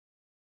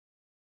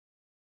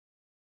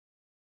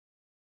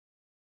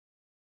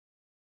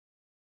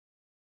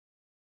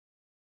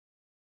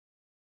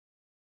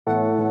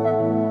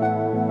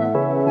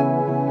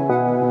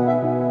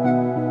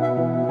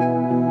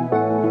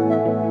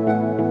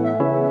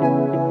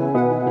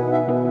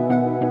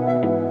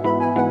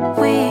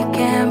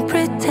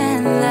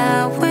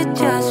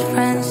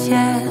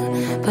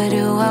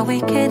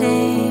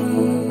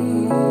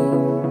kidding.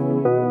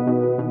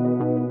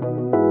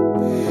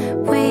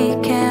 We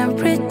can't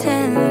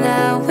pretend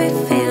that we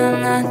feel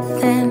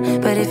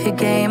nothing, but if you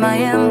game, I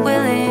am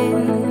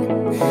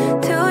willing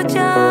to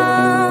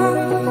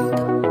jump.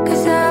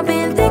 'Cause I've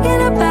been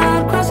thinking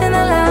about crossing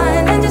the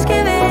line and just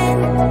giving,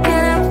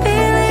 and I'm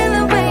feeling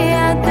the way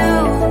I do.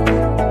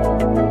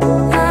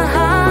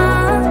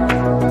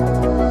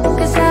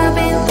 Cause I've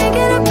been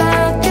thinking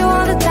about you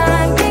all the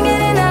time, can't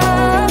get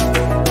enough.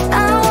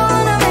 I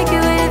wanna make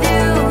it with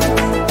you.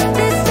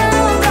 This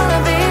time I'm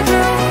gonna be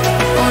true.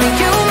 Only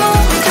you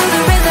move me to the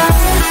rhythm.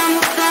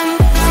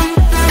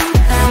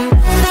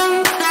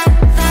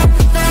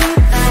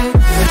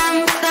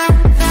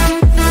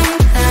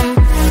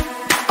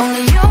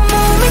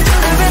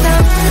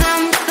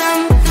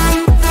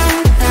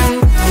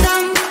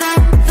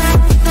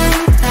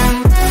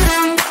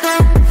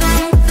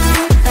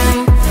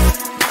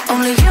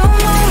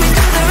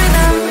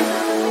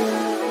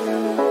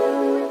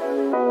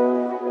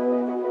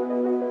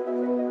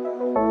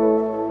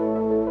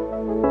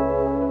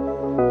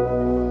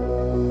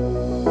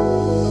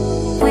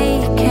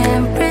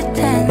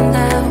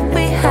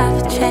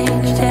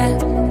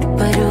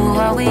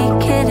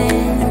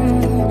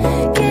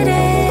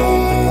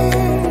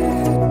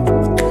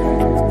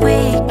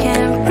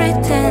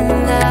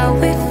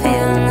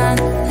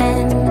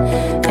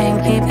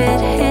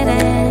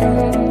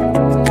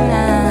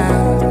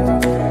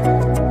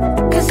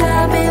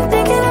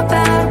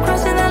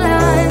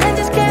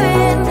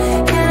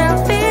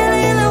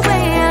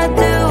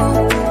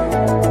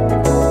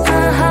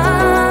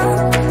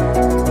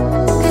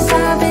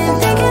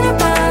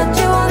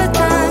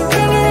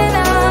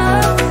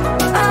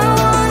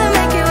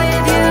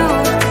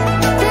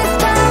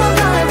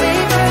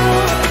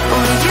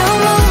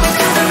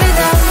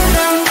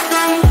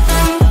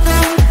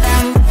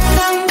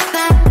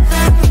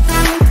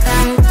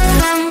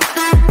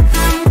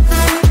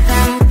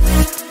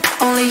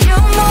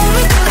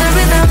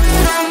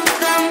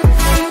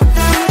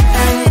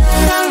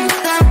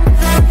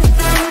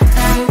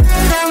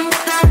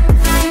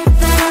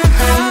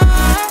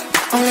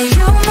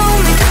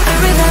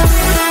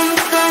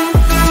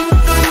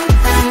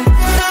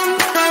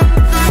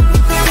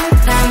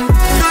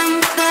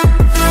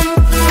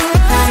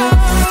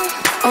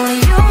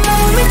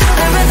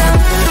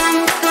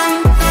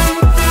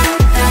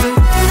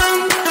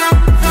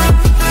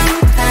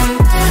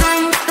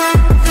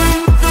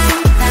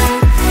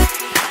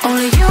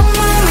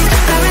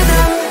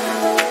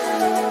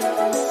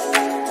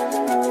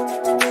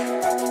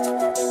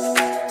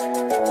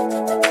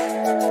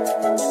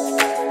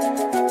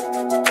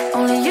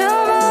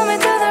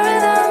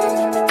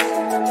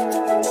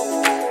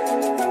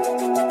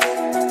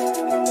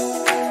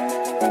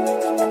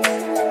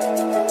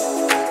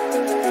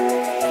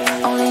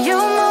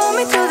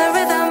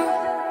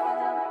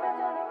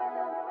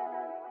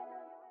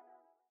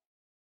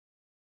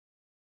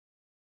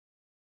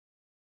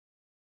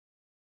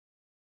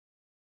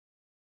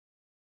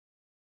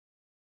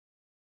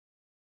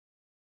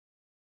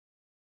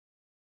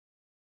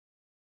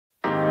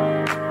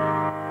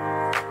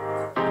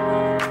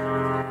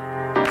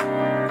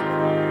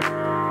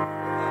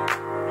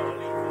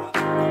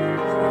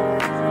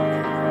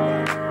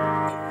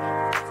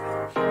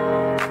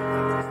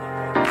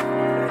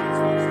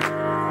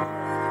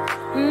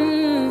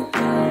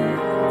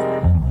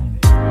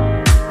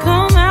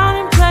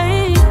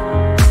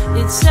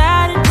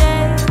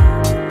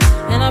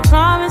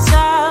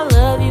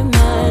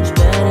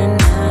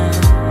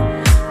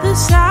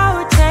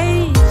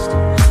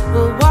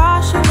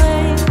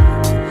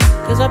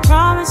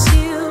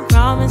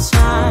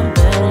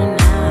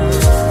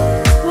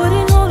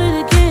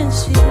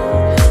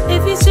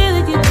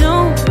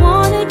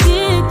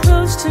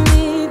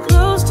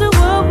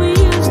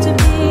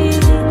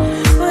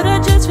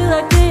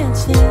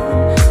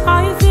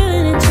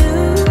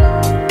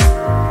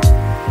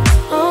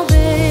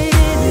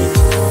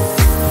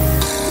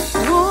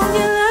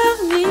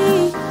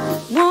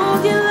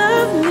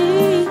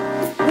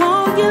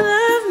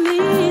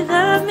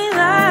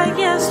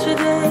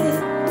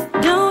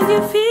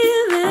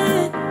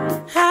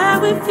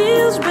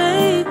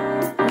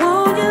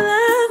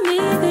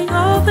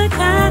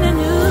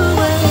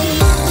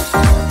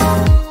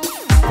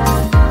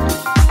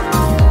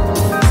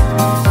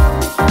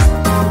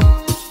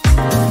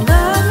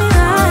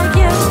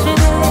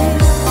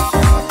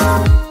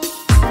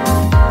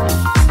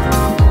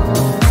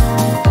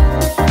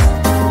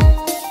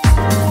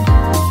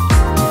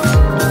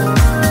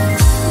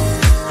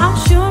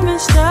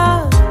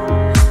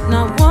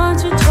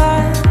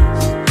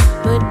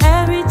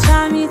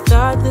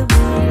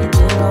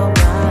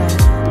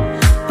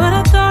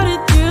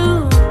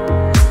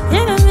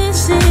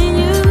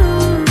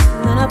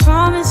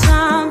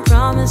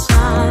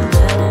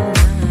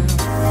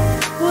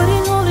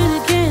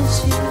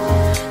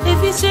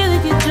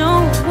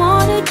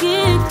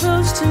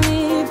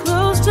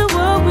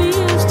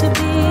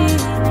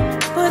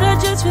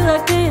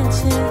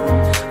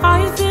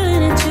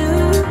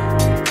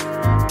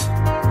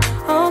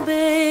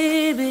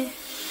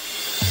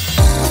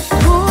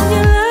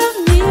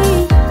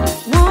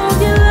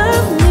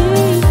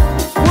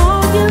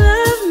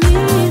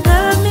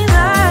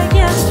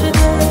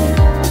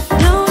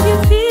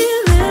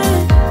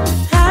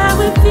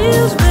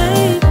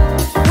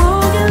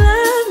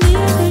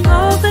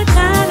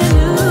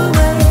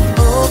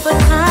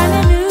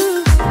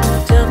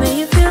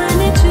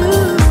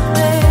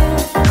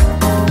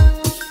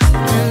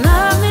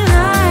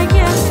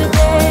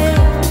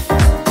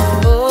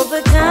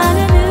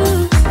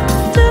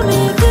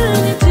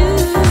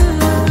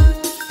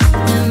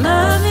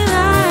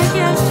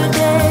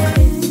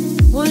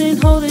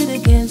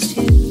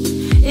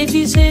 If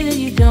you say that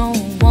you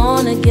don't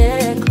wanna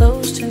get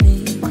close to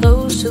me,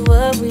 close to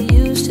what we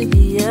used to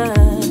be, yeah.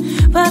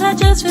 But I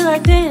just feel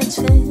like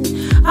dancing.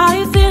 Are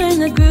you feeling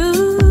the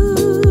groove?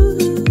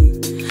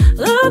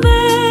 Oh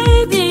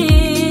baby,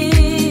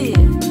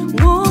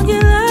 won't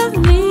you love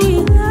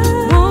me?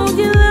 Won't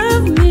you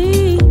love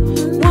me?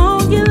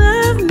 Won't you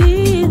love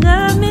me?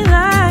 Love me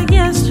like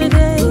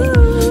yesterday.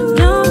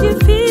 Don't you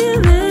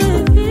feel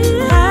it?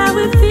 How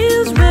it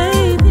feels,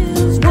 baby.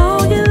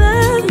 Won't you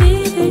love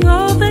me?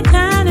 Oh, but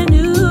kinda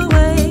new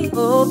way.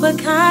 Oh, but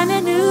kinda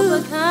new.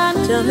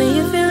 Tell me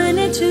you're feeling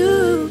it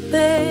too,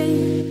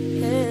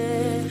 babe.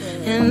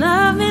 And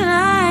love me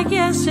like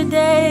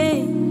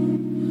yesterday.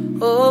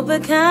 Oh,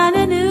 but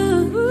kinda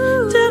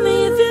new. Tell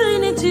me you're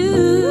feeling it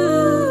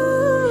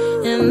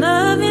too. And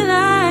love me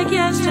like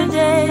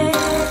yesterday.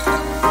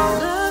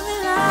 Love me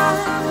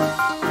like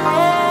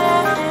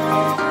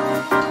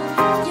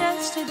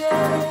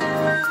yesterday.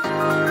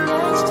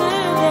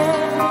 Yesterday.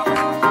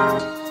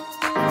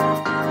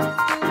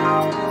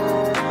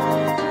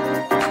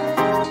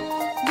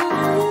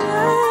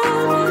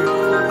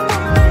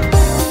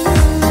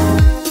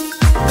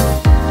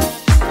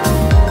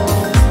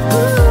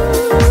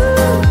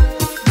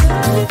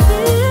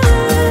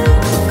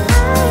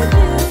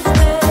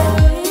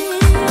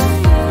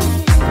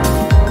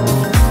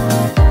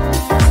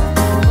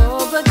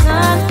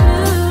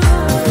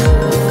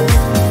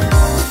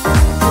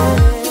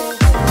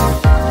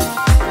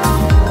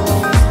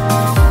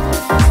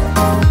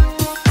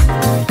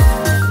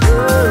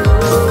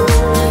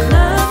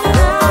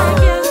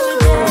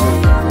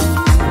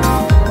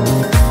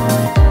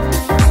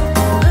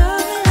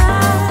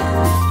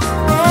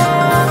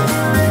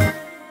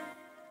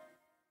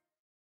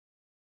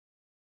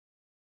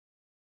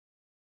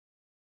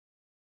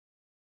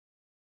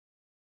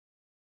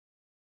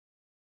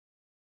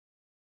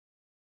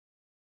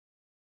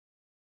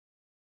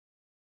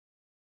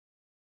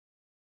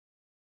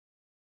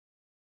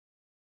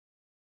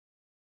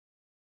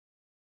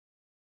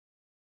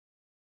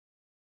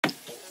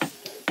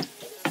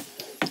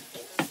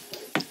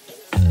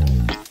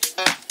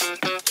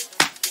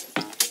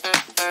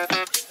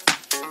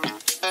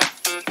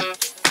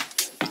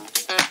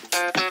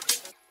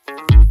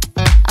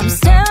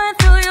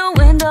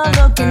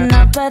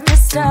 At the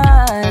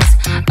stars,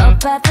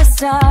 up at the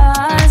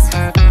stars.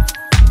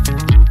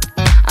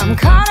 I'm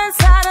caught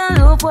inside a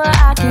loop where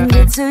I can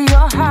get to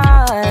your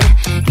heart,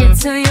 get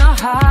to your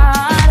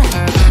heart.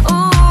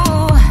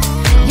 Ooh,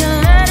 you're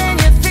letting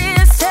your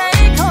fears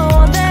take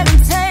hold, let them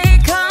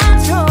take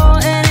control,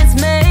 and it's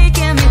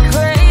making me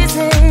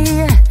crazy.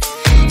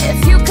 If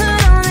you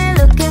could only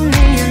look at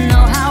me, you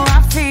know how I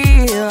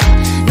feel,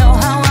 know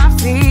how I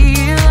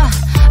feel.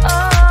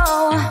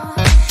 Oh,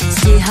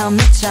 see how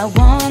much I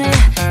want it.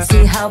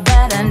 See how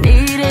bad I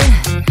need it.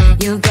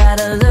 You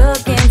gotta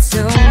look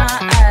into my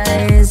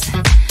eyes.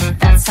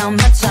 That's how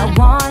much I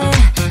want it.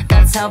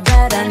 That's how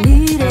bad I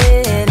need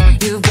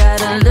it. You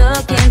gotta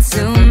look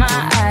into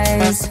my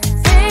eyes.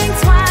 Think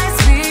twice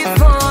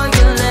before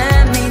you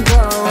let me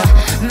go.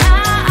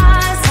 My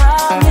eyes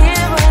are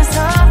mirrors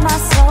of my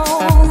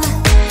soul.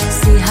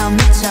 See how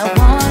much I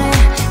want it.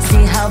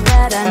 See how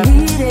bad I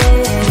need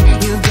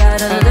it. You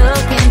gotta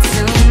look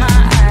into my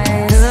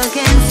eyes. Look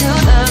into,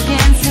 look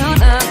into,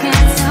 look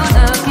into.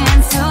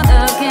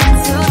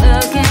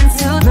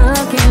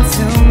 Look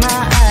into my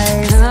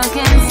eyes. Look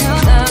into,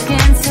 look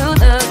into,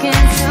 look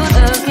into,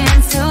 look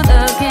into,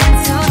 look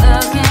into,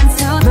 look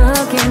into,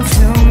 look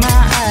into my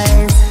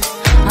eyes.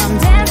 I'm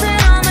dancing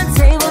on the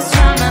tables,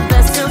 trying my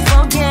best to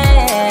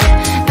forget,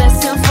 best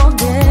to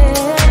forget.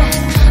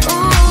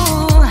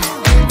 Ooh,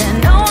 and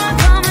no one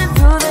coming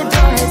through the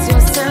door is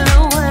your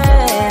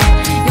silhouette,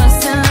 your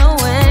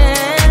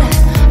silhouette.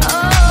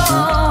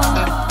 Oh,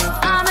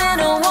 I'm in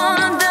a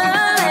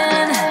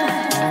wonderland.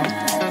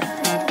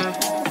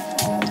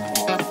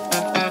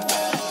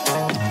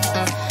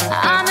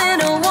 I'm in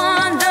a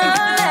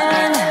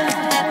wonderland.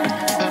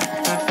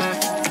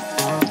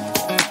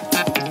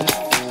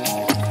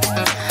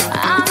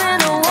 I'm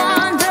in a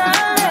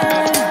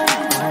wonderland.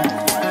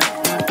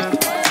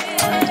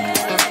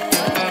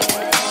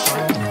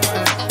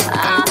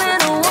 I'm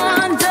in a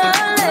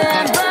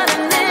wonderland, but I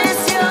miss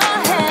your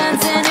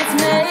hands and it's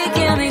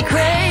making me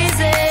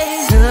crazy.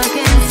 Look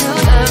into,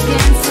 look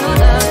into,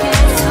 look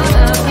into,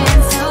 look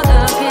into,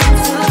 look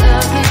into,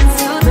 look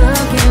into,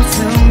 look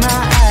into my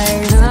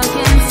eyes. Look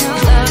into,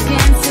 look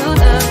into,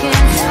 look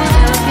into, look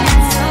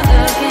into,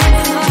 look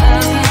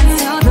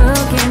into,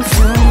 look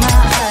into my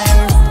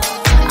eyes.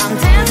 I'm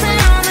dancing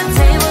on the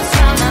tables,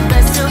 trying my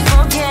best to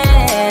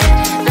forget,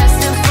 best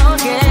to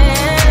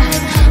forget.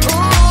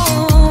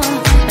 Ooh,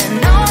 and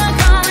no one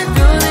coming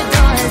through the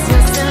door is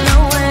your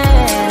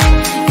silhouette,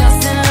 your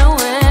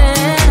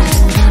silhouette.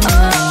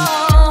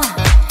 Oh,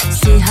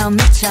 see how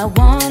much I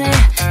want it,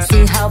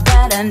 see how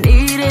bad I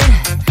need it.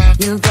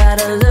 You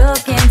gotta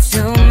look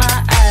into my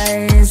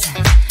eyes.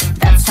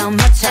 That's how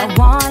much I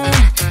want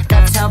it,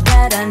 that's how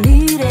bad I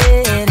need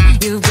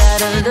it. You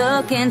gotta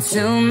look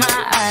into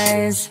my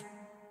eyes.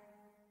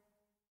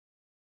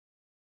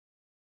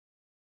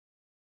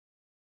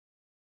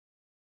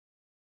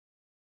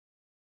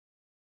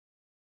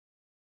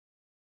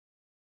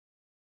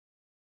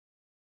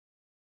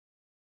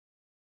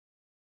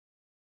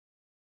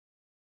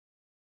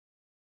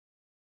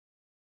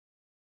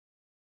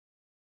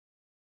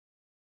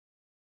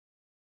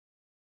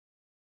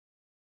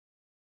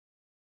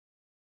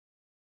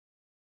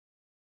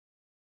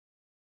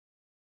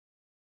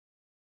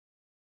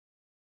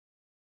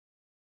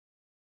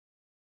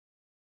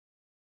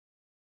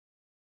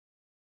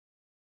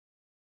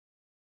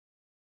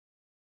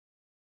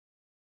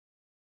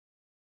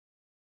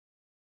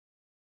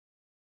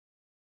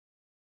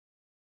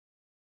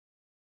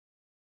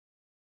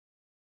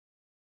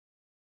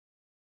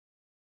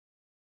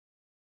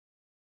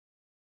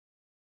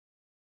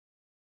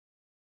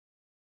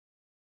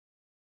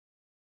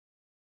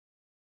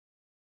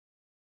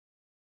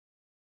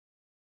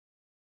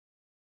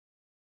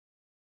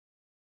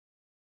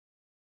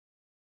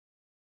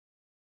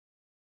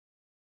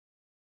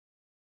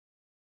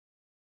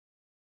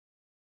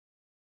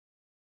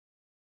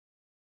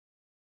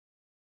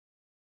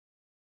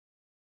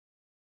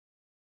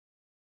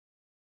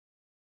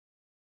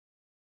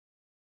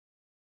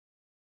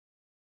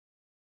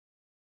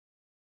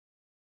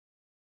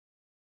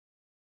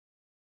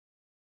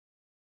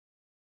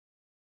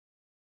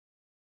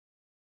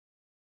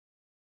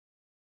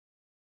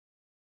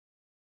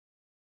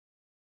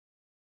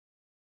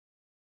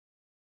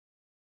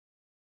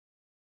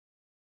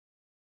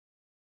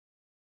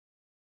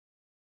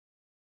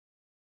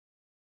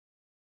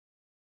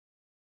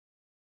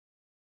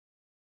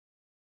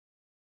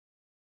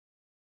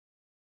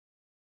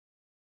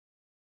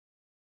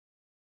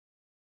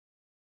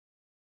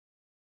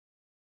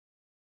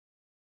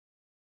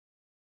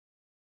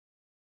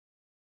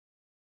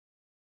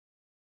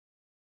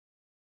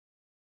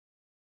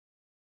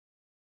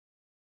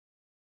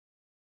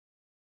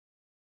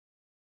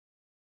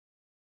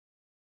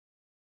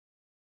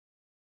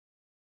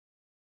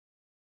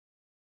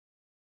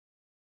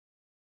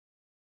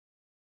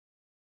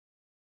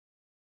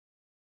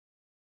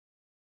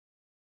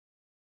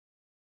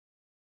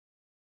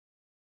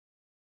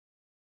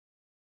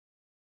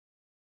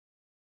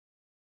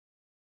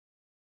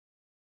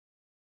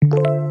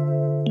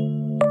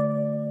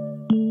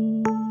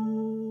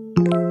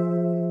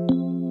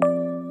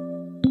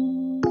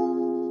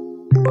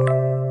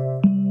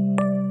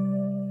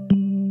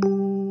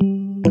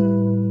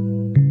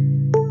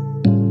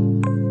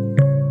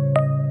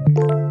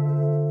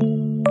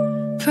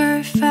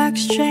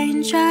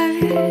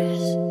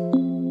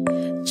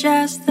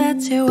 Just the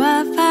two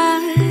of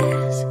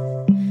us.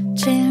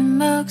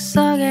 침묵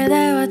속에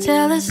대화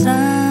till the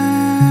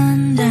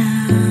sun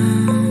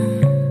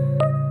down.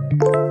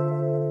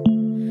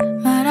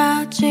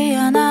 말하지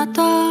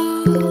않아도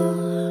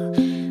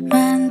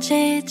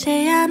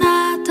만지지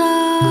않아도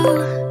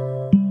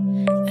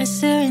알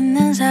수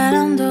있는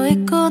사람도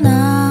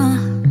있구나.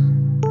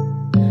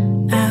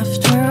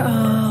 After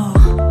all,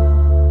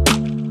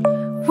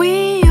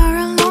 we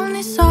are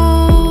lonely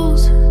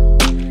souls.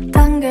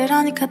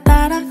 덩그러니까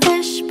다른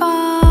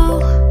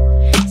fishbowl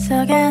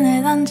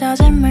속에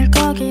던져진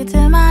물고기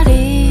두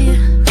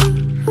마리처럼.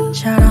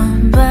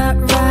 But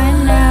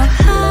right now,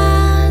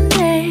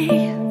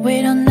 honey,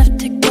 we don't have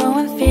to go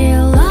and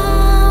feel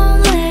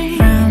lonely.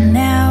 From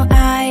now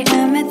I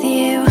am with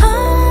you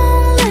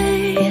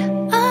only,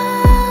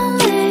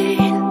 only.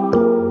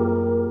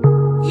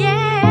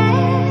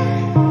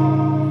 Yeah.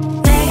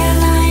 내가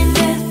나인 듯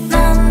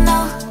넌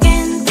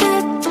너인 듯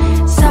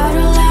서로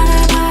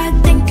알아봐. I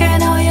think I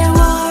know you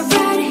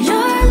already.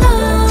 You're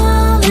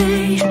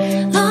lonely,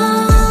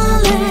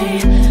 lonely.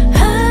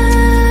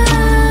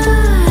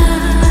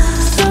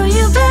 So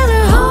you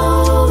better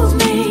hold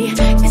me,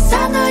 'cause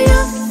I know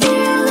you're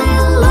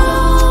feeling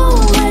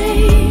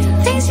lonely.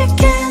 Things you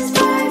can't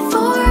buy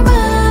for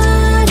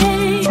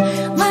money,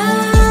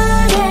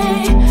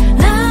 money,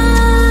 nah.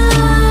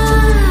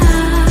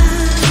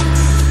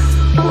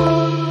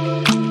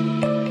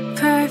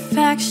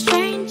 Perfect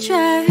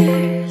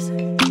strangers,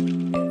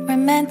 we're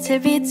meant to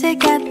be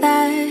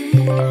together.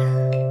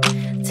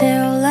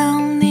 Two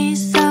lonely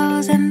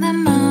souls in the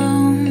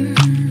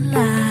moonlight.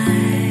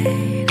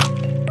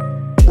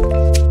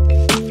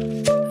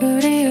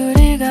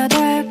 우리가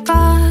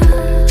될까?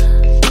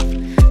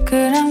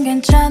 그럼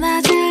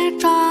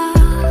괜찮아질까?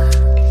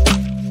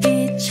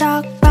 이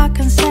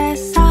척박한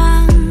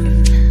세상.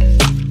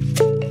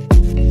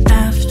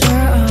 After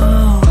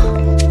all,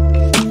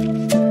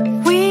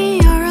 we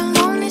are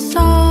lonely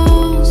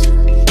souls.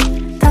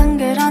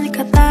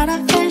 덩그러니까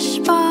다른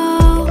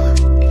fishbowl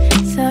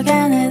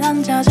속에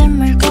던져진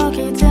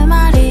물고기 두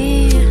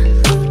마리처럼.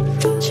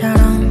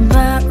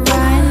 But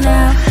right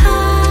now,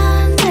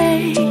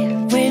 honey,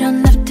 we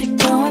don't have to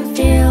go and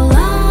feel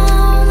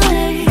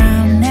lonely.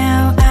 From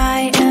now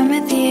I am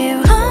with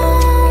you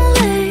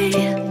only,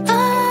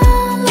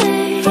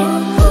 only.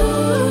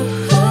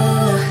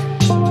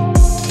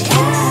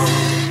 Yeah.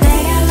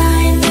 내가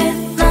나인 듯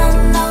넌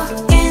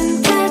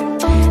너인 듯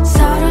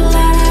서로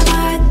알아봐.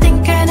 I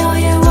think I know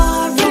you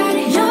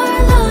already. You're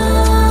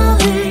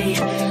lonely,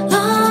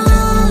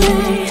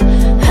 lonely.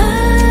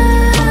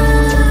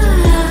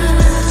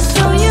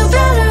 So you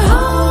better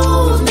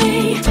hold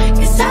me,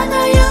 'cause I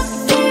know you're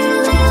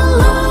feeling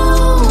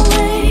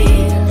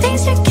lonely.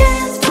 Things you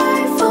can't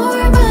buy for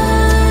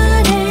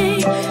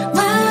money,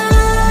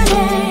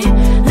 money,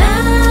 nah.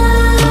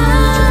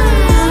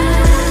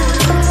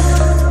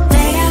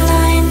 내가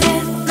나인 듯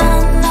넌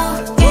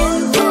너인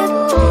듯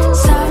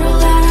서로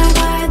알아봐.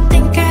 I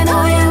think I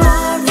know you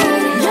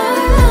already.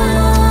 You're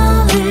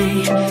lonely,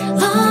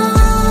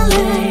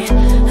 lonely.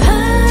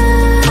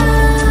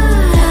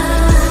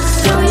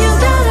 So you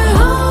better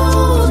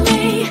hold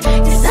me,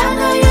 'cause I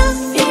know you're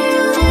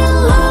feeling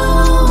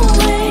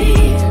lonely.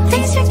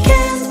 Things you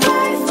can't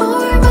buy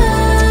for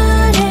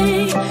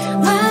money,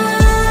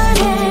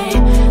 money,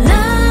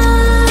 nah.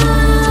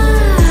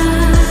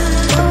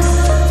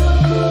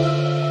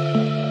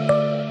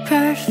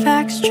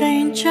 Perfect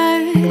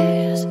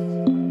strangers,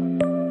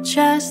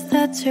 just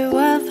the two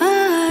of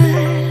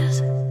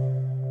us.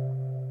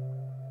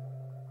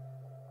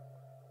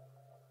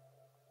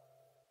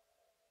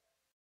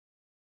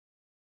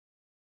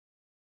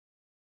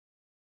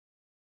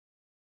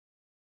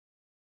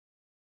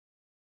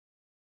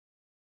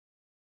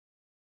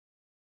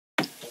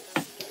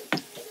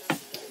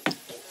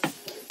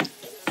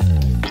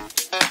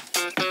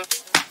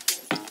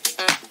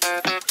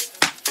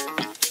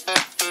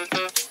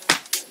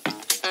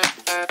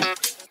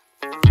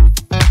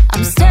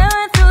 I'm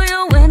staring through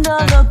your window,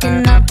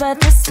 looking up at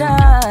the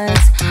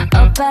stars,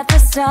 up at the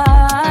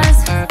stars.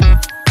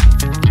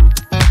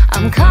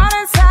 I'm caught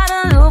inside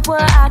a loop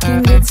where I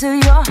can get to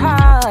your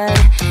heart,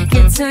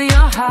 get to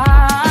your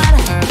heart.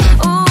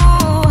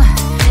 Ooh,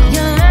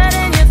 you're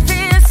letting your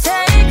fears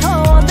take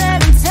hold,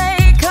 let them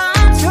take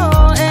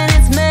control, and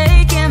it's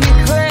making me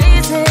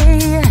crazy.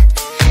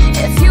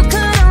 If you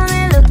could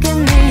only look at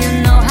me, you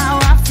know how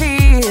I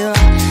feel,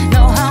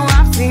 know how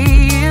I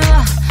feel.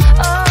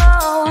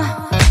 Oh,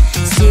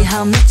 see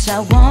how much I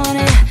want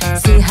it,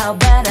 see how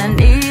bad I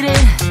need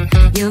it.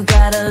 You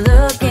gotta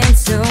look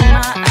into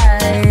my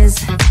eyes.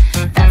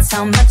 That's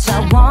how much I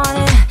want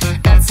it,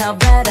 that's how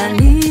bad I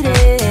need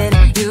it.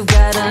 You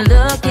gotta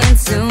look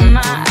into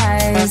my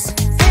eyes.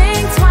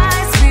 Think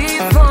twice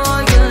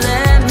before you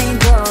let me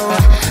go.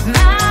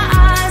 My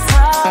eyes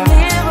are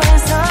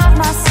mirrors of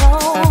my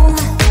soul.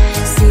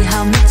 See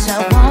how much I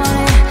want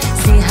it,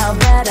 see how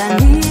bad I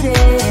need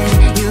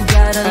it. You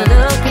gotta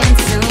look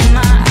into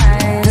my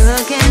eyes.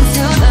 Look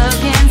into,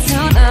 look into,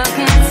 look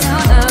into,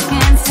 look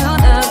into,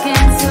 look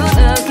into,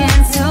 look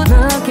into,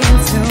 look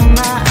into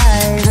my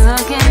eyes.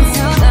 Look into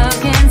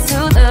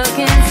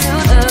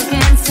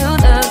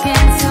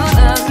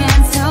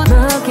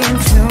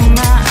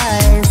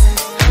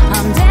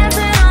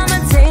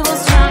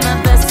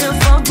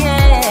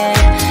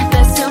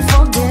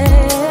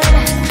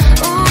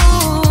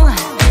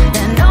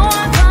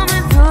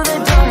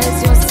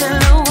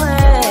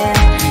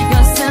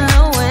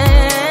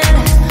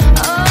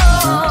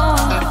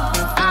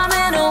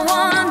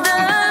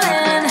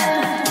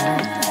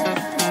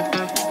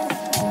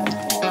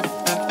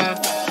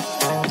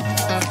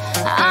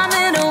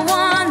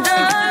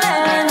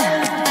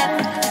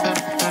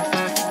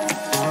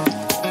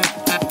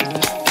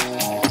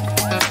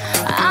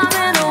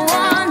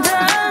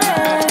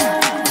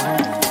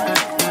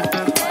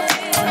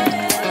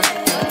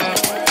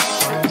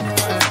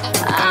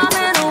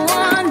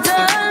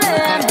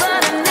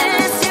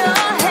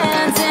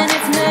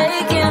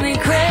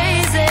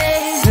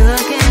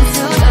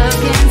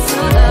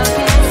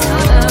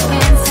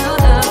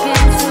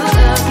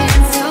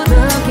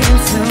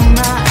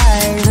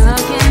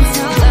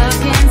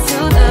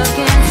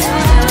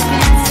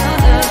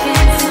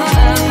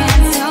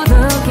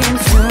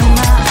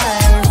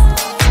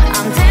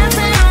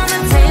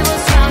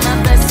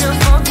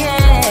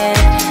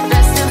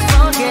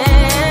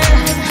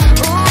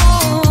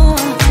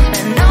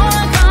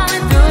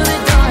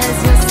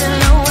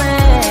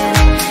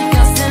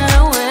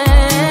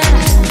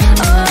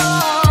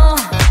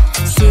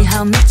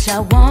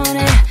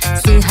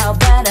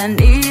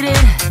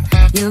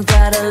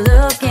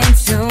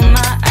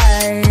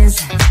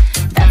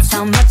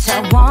much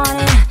I want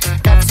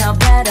it, that's how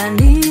bad I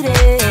need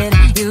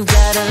it. You've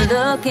gotta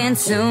look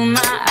into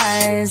my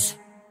eyes.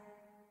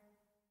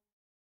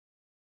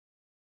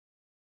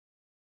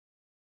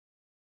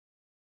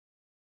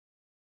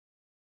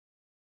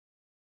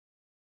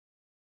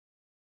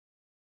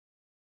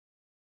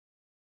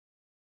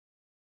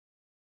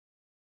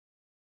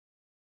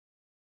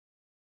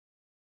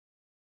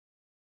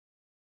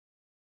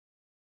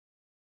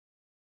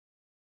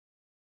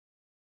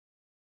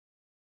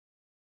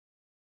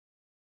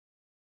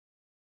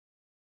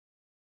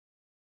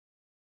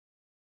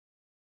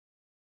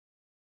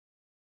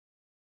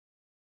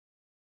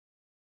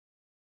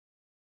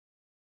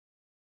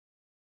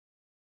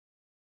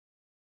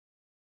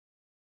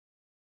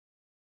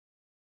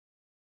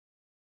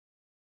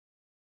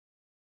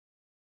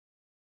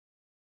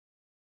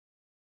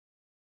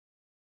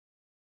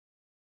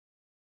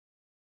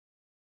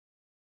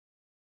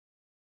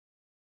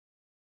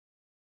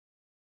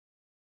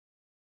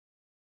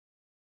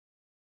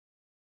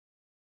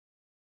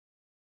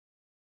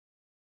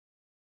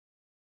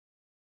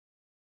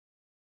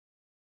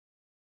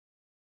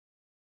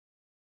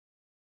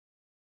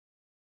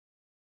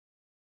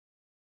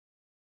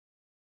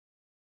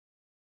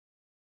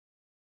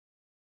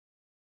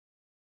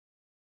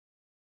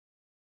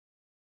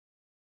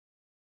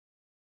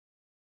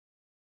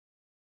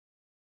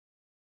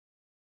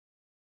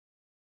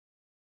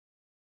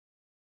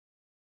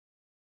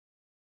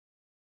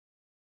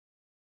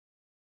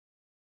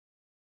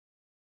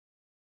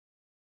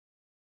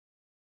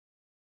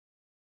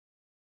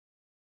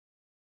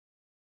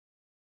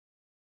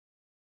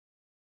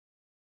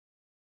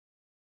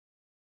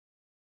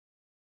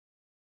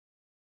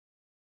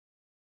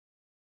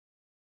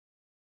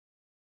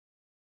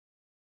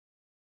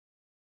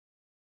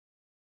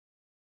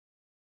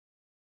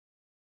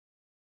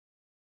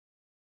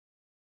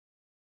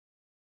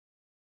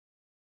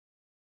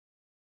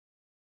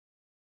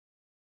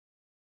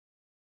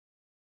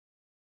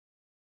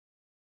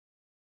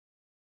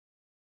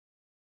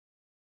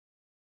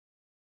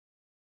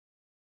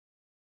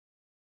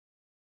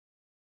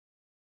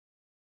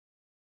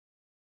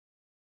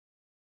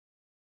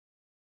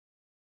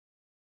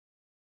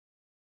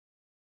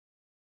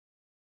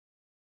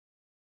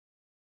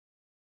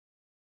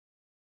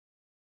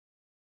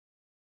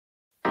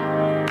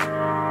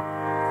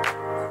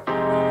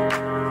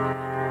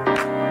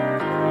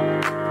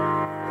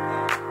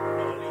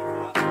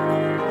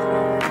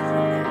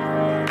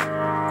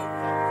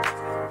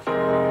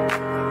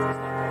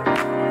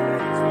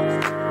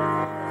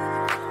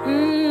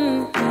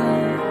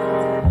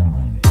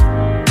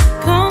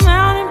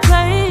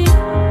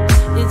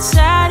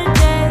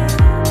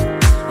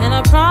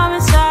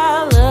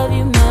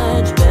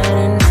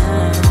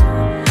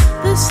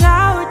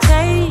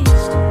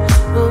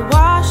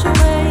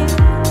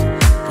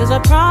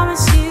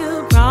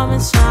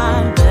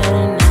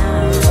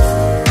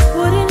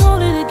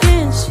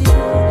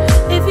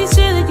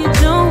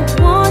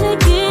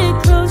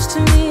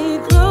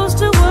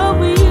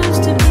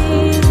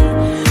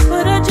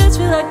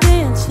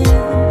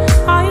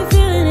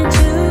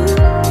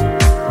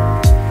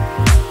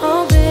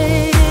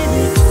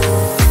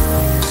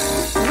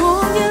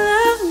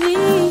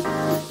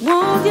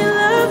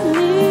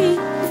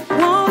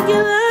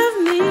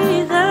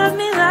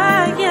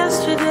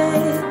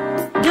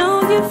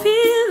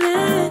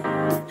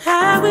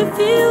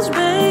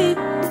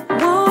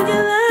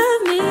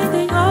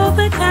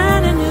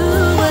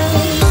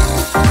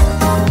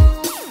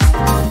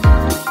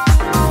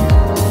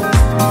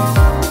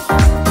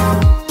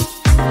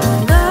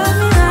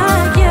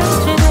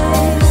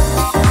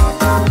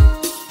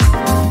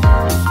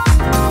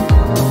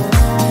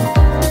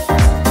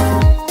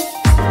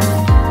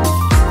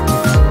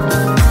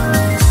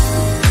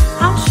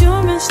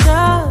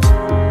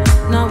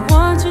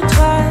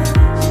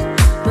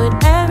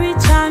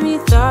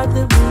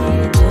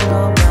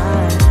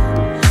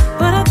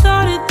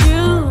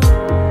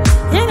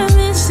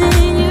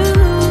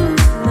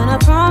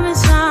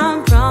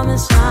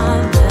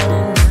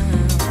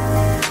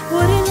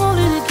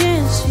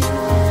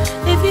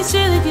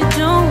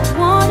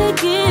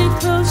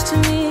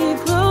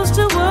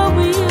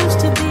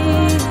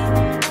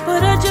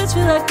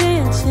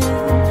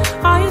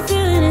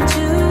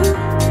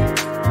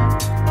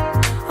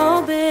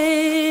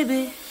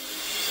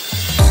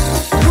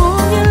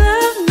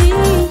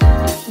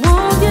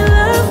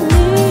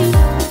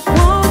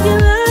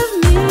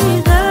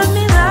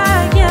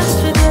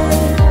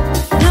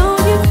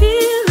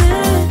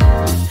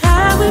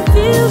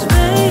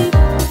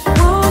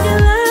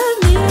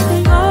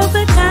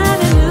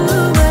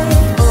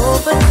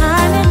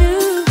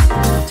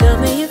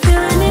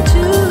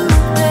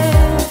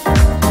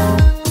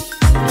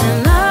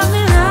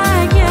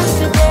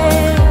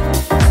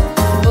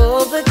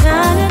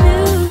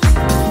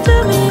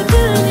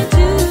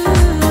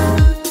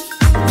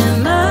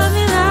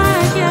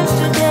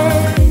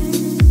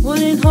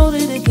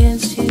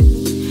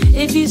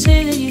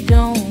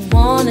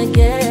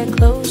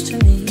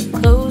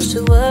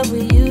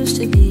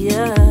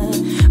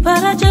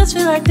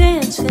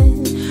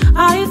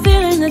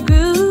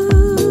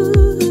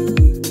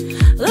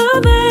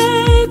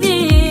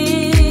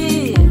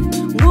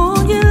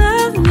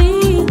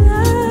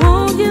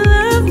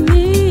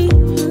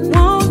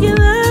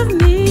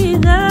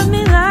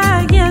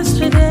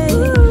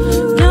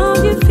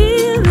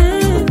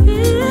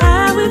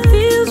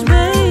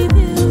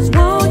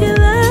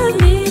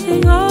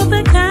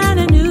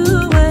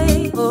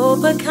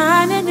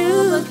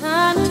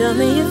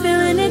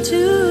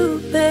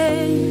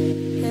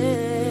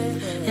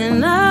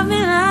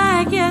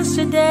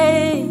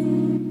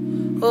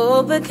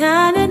 Oh, but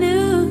kinda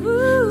new.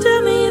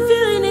 Tell me you're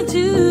feeling it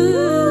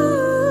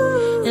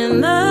too. And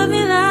love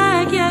me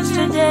like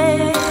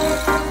yesterday.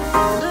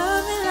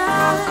 Love me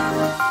like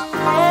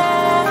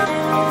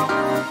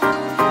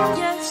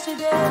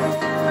yesterday.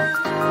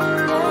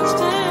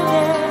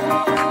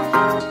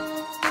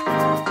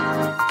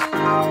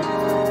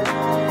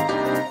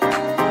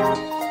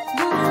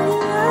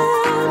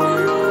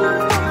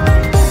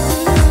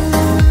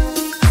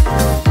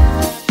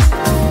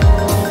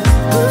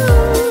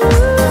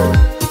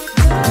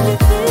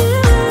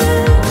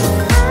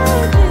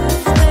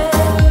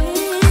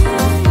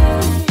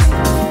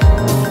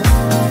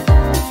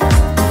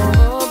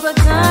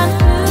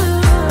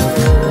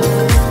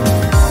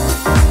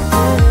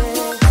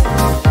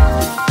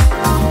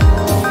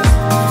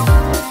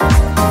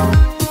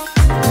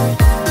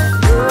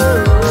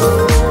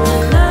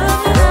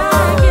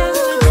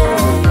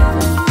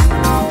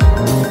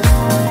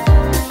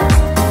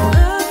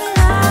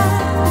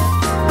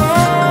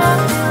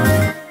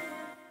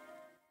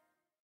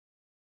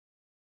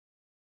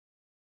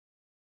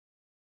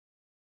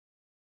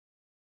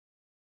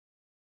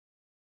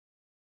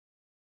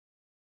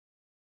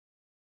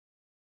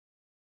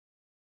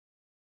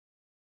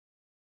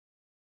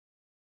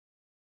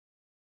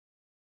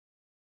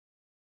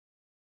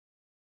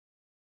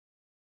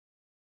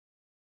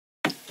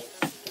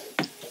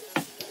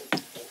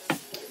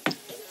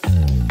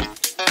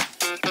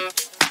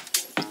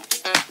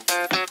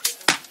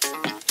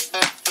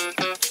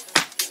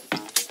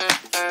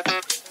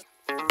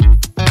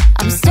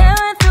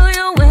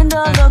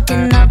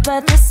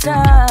 At the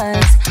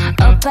stars,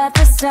 up at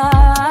the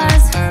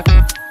stars.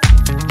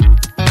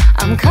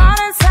 I'm caught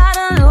inside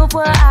a loop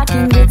where I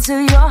can get to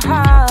your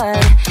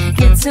heart,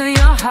 get to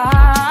your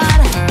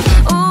heart.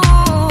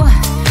 Ooh,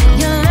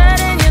 you're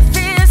letting your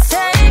fears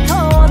take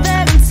hold,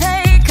 let them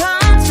take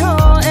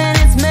control, and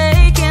it's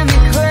making me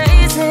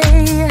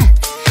crazy.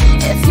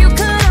 If you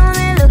could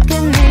only look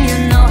at me, you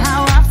know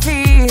how I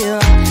feel,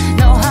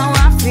 know how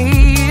I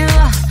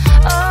feel.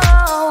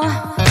 Oh,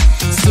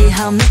 see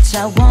how much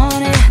I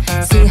want it,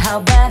 see how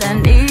bad I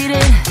need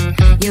it.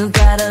 You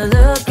gotta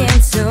look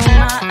into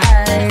my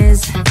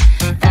eyes.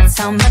 That's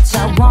how much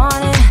I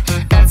want it,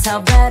 that's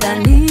how bad I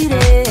need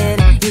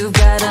it. You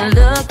gotta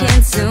look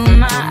into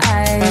my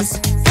eyes.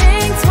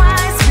 Think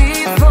twice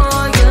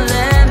before you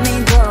let me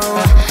go.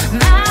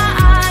 My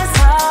eyes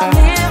are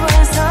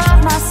mirrors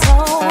of my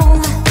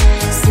soul.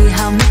 See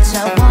how much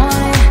I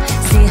want it,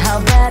 see how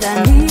bad I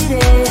need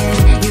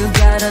it. You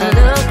gotta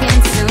look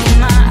into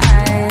my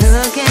eyes.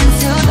 Look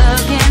into,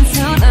 look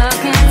into,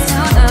 look into,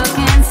 look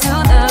into,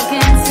 look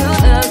into,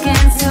 look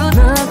into,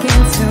 look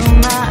into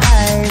my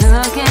eyes.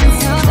 Look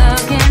into,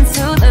 look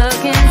into,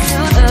 look into,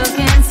 look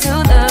into,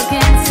 look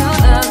into,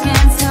 look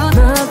into,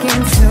 look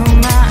into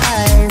my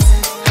eyes.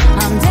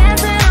 I'm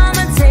dancing on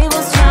the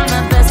tables, trying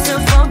my best to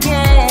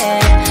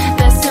forget,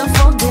 best to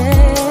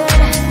forget.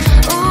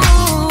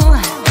 Ooh,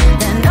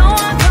 then no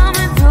one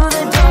coming through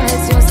the door.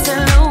 It's your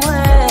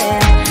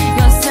silhouette,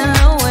 your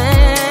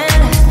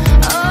silhouette.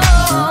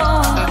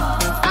 Oh,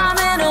 I'm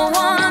in a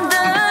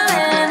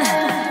wonderland.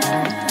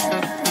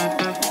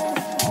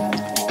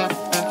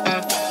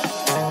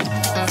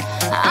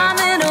 I'm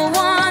in a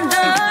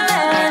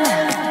wonderland.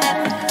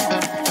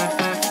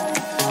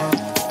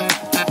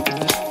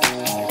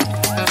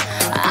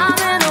 I'm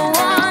in a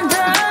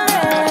wonderland.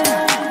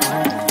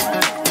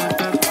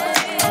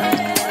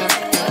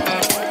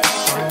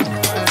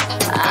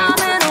 I'm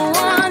in a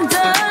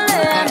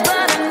wonderland,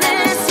 but I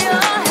miss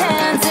your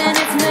hands and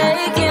it's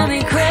making me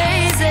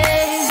crazy.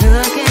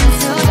 Look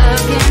into,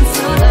 look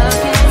into,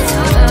 look into,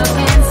 look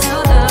into,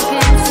 look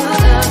into,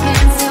 look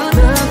into,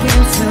 look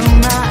into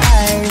my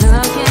eyes.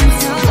 Look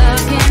into,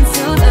 look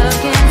into,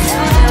 look into,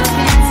 look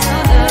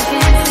into,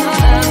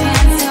 look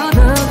into,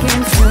 look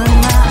into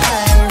my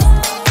eyes.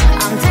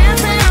 I'm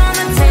dancing on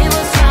the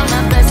tables, trying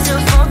my best to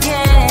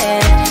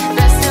forget,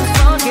 best to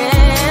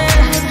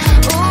forget.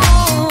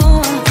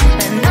 Ooh,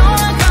 and no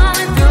one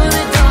coming through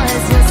the door.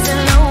 It's your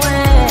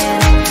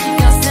silhouette,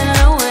 your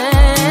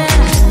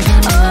silhouette.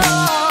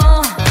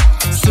 Oh,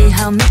 see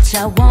how much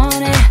I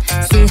want it,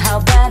 see how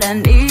bad I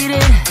need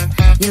it.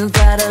 You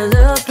gotta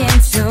look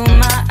into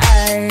my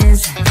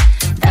eyes.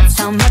 That's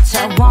how much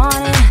I want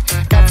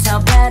it, that's how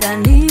bad I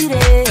need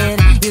it.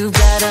 You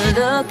gotta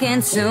look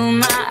into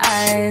my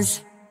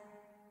eyes.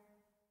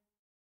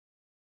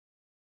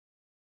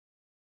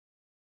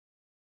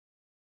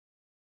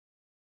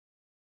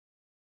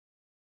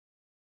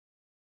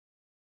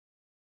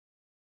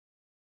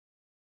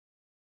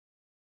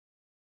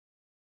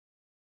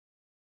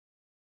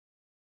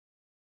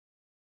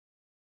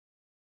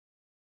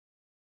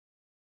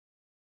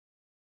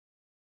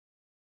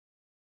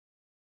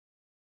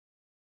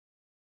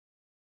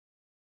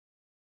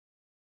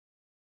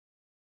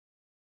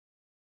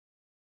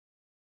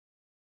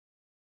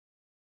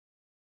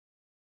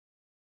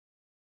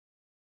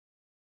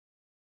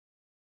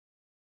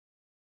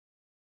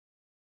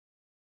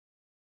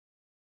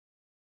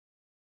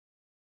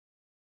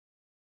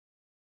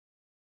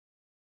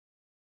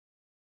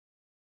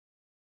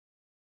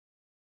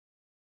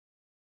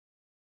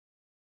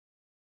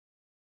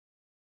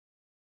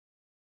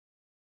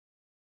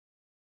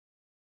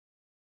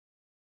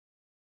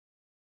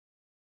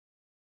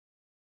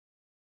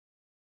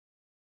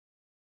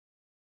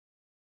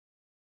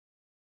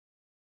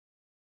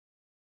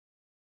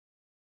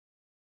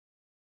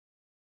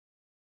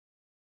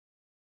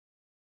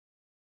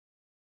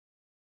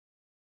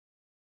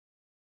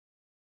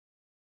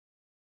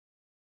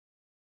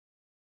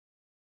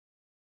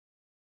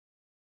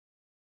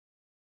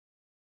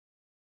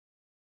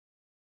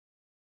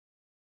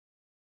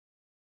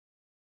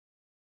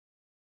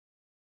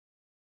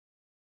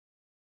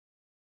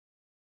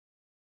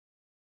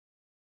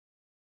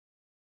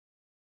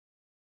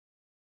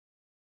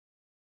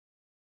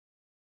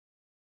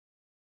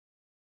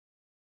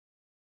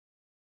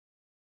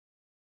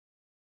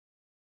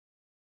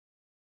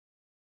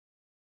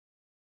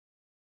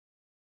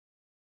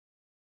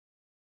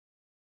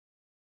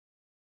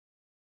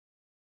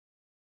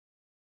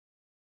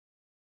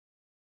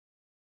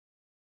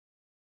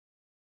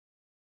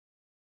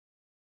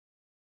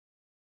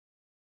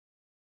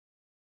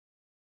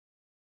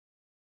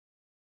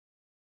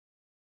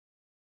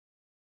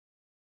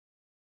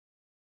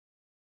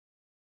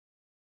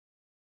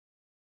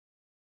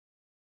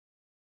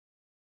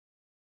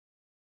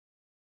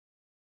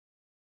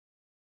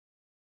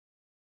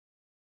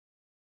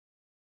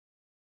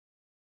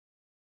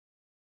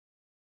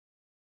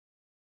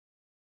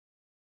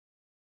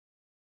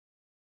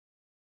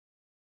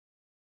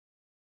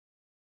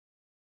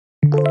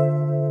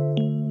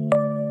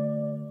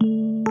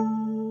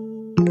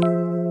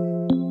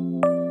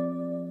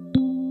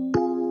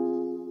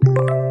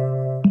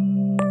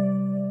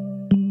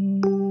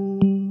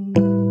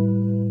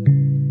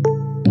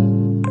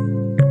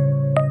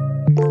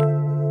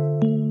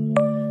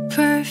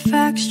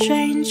 Perfect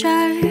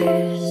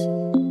strangers,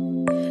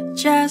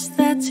 just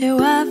the two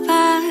of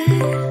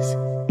us.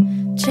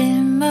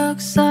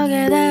 침묵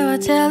속에 대화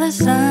till the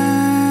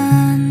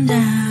sun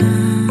down.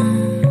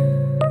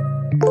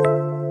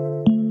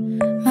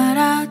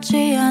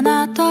 말하지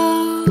않아도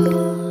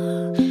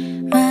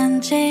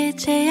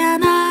만지지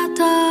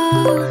않아도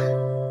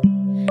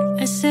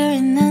알 수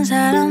있는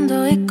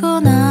사람도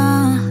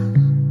있구나.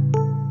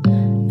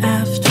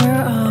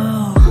 After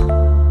all,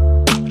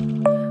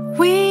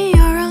 we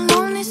are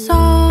lonely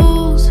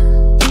souls.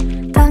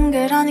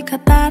 덩그러니까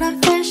다른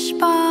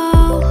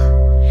fishbowl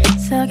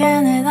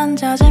속에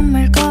던져진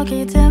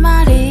물고기 두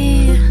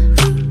마리처럼.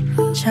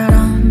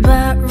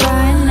 But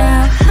right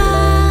now,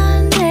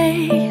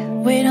 honey,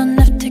 we don't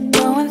have to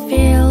go and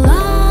feel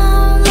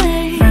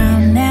lonely.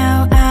 From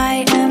now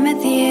I am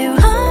with you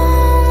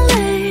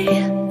only,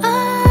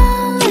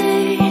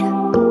 only.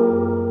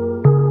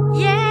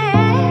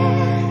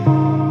 Yeah.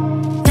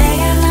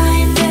 내가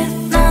나인 듯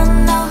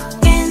넌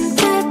너인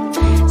듯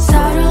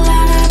서로를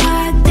알아봐.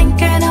 I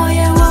think I know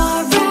you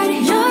already.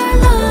 You're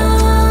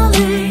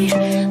lonely,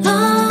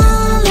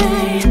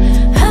 lonely.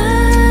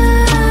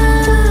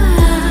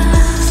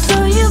 So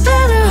you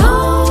better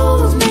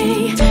hold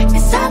me,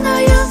 'cause I know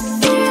you're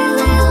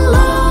feeling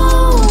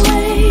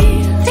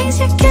lonely. Things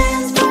you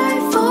can't buy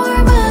for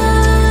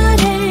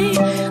money,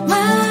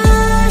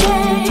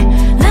 money,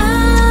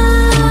 nah.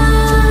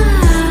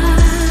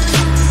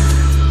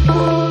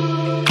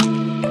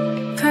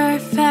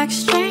 Perfect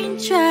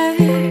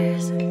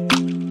strangers,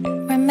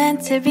 we're meant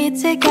to be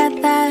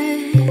together.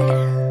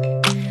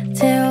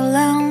 Two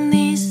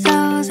lonely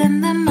souls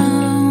in the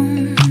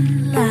moonlight.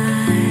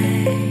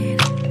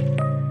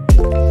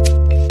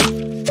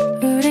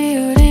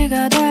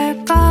 우리가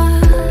될까?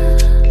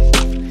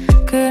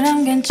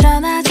 그럼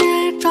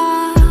괜찮아질까?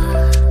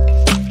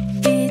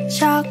 이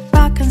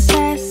척박한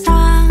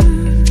세상.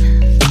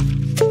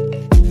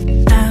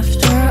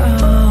 After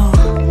all,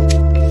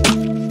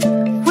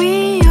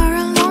 we are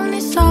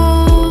lonely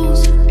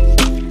souls.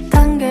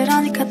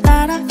 덩그러니까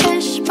다른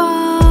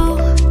fishbowl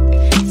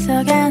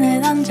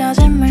속에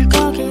던져진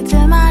물고기 두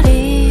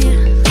마리처럼.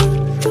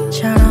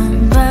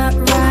 But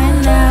right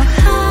now,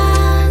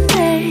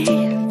 honey,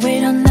 we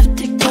don't have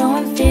to go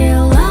and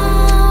feel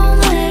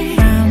lonely.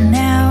 From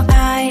now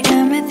I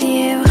am with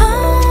you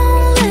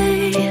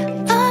only,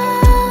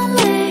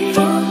 only.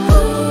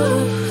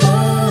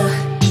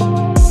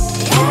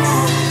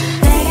 Yeah.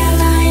 내가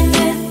나인 듯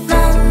넌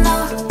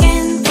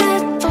너인 듯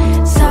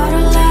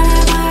서로를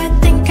알아봐. I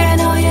think I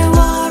know you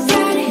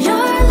already.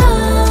 You're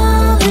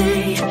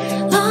lonely,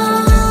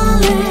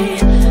 lonely.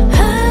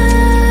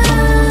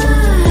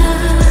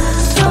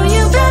 So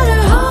you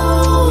better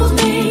hold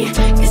me,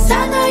 'cause I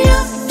know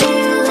you're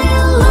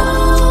feeling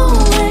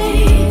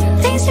lonely.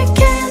 Things you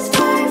can't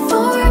buy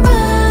for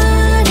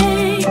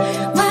money,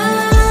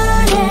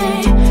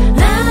 money,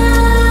 nah.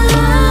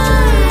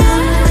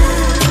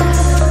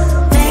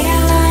 내가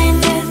나인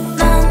듯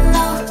넌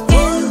너인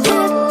듯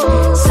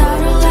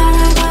서로를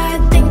알아봐. I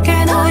think I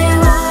know you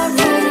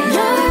already.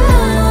 You're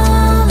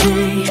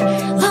lonely,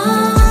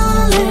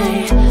 lonely.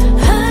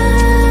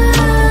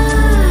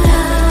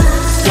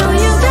 So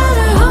you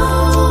better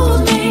hold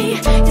me,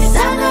 'cause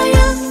I know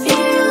you're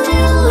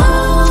feeling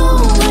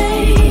lonely.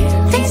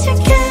 Things you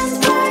can't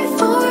buy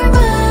for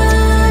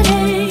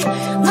money,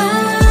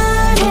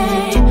 money,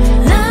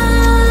 nah.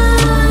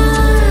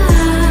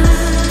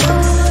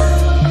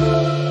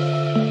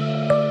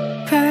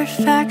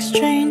 Perfect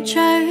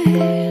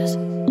strangers,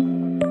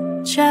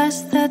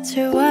 just the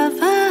two of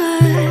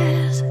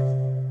us.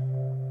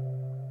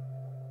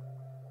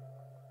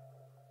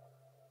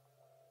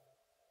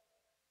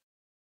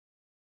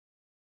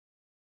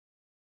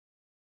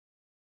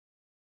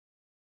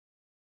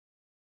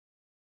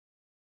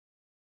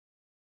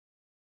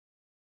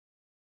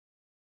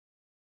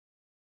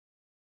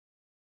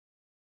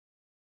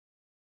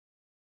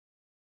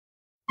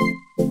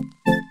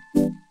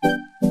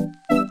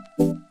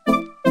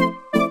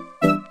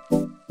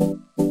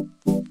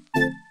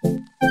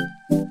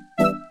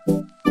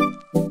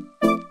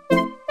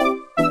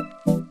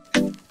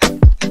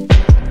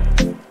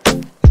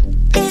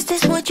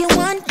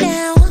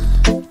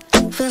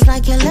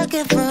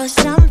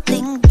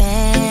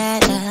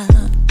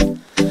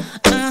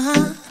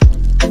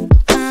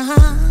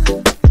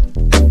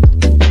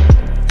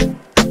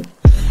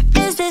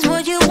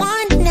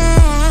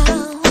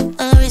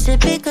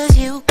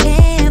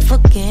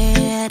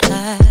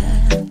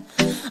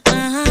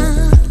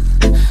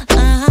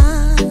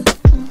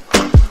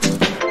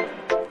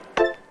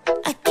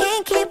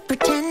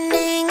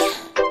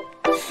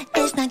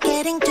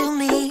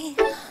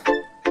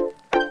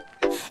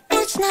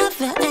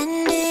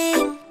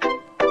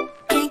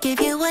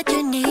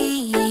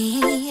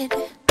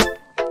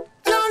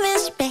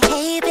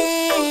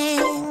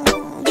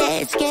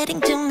 it's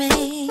getting to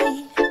me.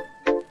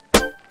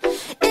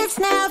 It's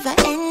never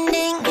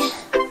ending.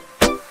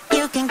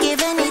 You can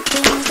give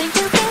anything, so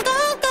you can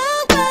go,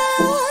 go, go.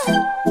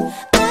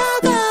 Go,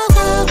 go,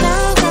 go,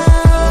 go, go,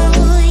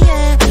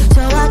 yeah.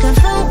 So I can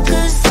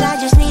focus, I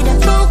just need to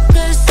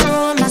focus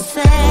on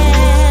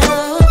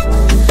myself.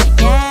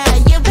 Yeah,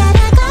 you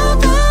better go,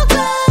 go,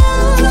 go.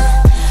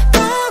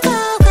 Go, go,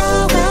 go,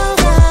 go,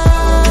 go.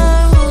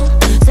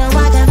 So I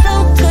can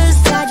focus,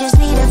 I just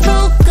need to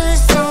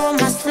focus on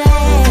myself.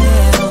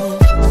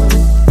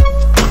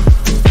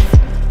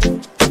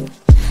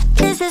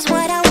 This is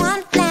what I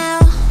want now.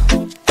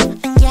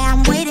 And yeah,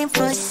 I'm waiting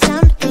for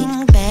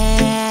something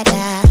better.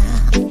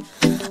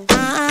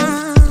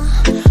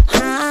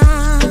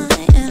 Yeah.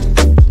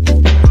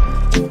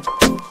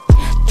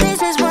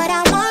 This is what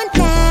I want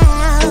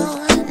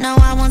now. No,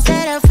 I won't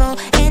settle for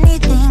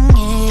anything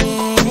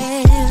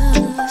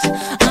else.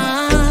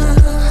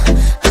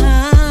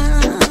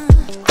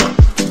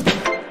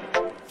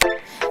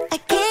 I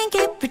can't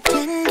keep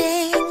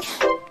pretending.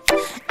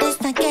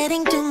 It's not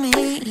getting to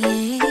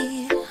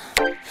me.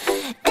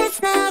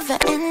 It's never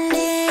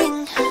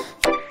ending.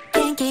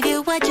 Can't give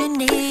you what you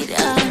need.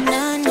 Oh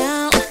no,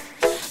 no.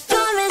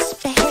 You're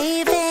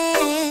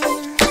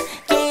misbehaving.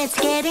 Yeah, it's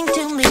getting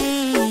to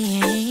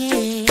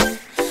me.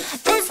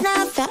 It's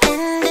never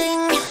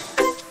ending.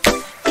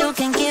 You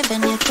can give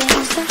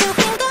anything, so you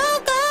can go,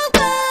 go,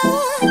 go.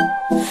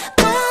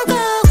 Go,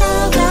 go, go,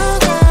 go,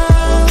 go,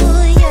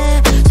 yeah.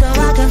 So I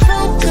can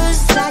focus,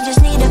 I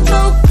just need to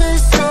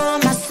focus on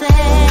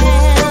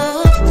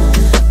myself.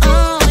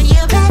 Oh,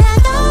 you better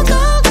go,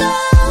 go, go.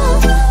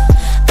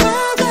 Go,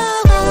 go,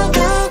 go,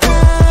 go, go,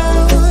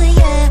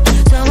 yeah.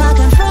 So I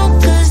can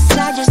focus, I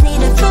just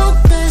need to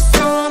focus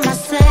on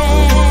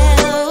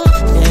myself.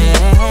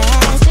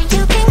 Yeah, so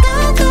you can go,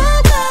 go,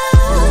 go.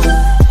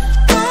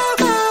 Go,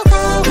 go,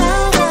 go, go,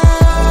 go.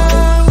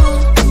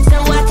 So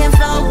I can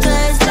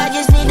focus, I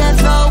just need to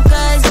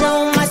focus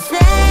on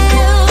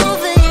myself.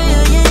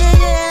 Yeah,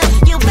 yeah,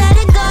 yeah. You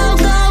better go,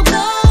 go,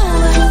 go.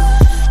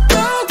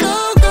 Go, go,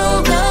 go,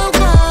 go,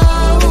 go.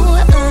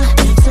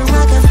 So I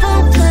can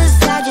focus,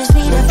 I just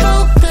need to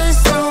focus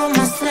on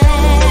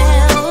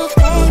myself,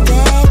 baby,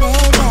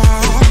 baby.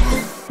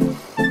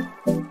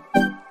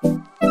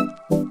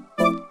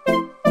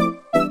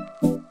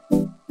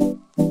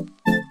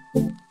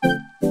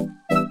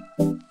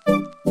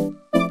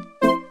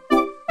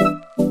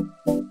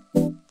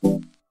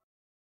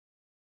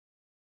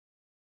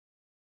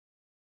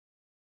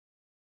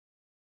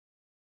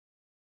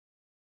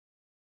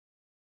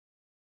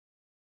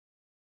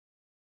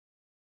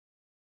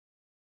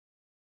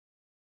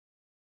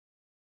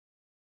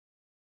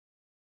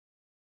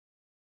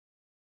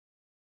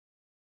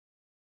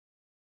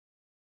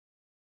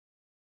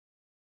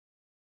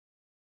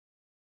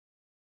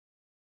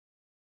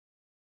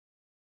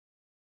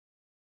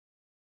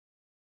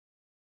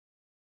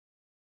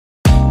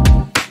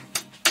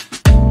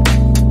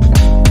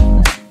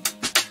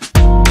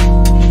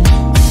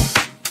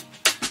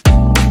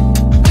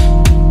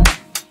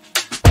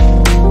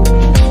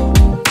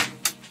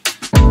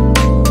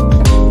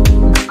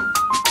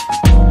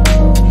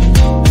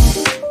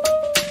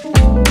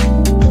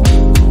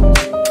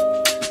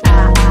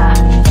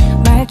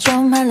 말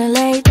좀 할래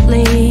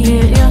lately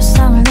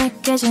일요상을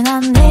느끼진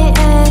않니 I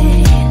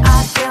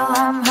feel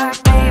I'm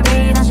hurt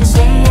baby don't you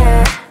see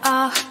it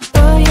oh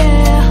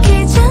yeah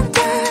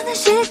귀찮다는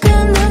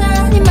시큰 눈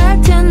아니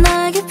말든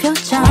나에게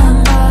표정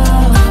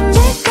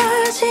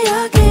언제까지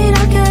여기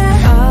이렇게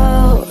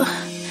oh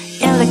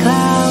yellow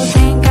cloud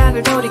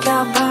생각을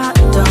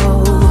돌이켜봐도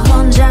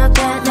혼자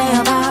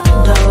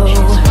되뇌어봐도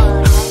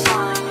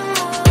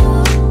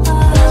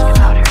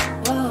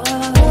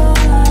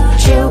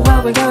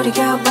추억을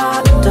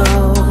돌이켜봐도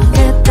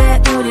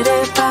그때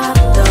우리를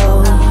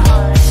봐도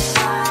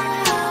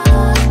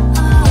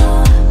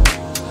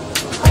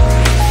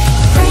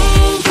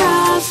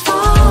Raindrops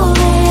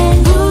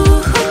falling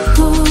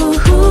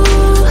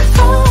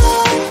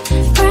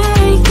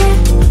break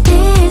it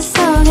네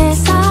손에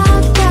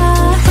섞여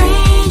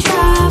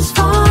Raindrops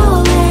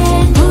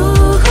falling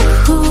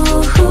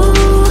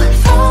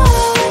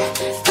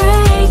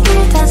break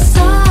it 다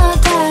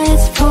쏟아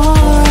it's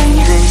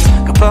pouring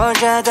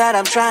composure that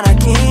I'm tryna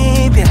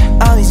keep, yeah.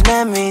 All these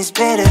memories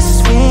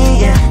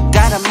bittersweet, yeah.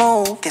 Gotta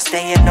move, can't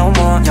stay here no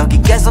more.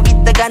 여기 계속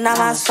있다가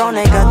나만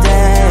손해가 돼.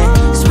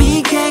 Cause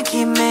we can't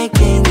keep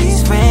making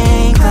these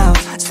rain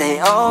clouds stay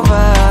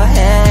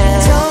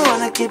overhead. Don't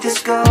wanna keep this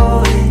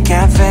going.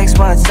 Can't fix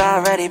what's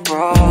already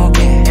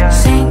broken.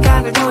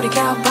 생각을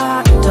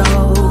돌이켜봐도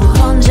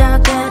혼자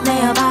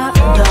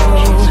되뇌어봐도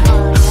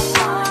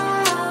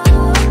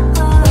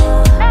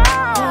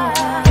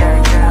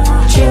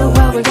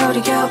추억을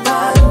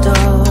돌이켜봐도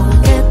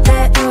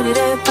그때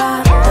우리를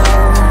봐도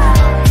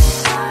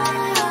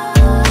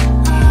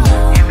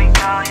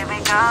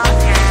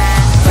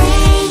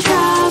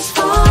Raindrops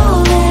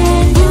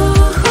falling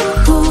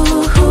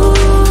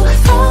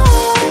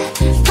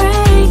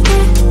break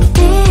it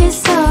네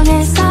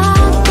손에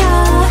섞여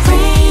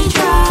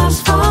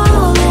Raindrops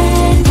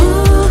falling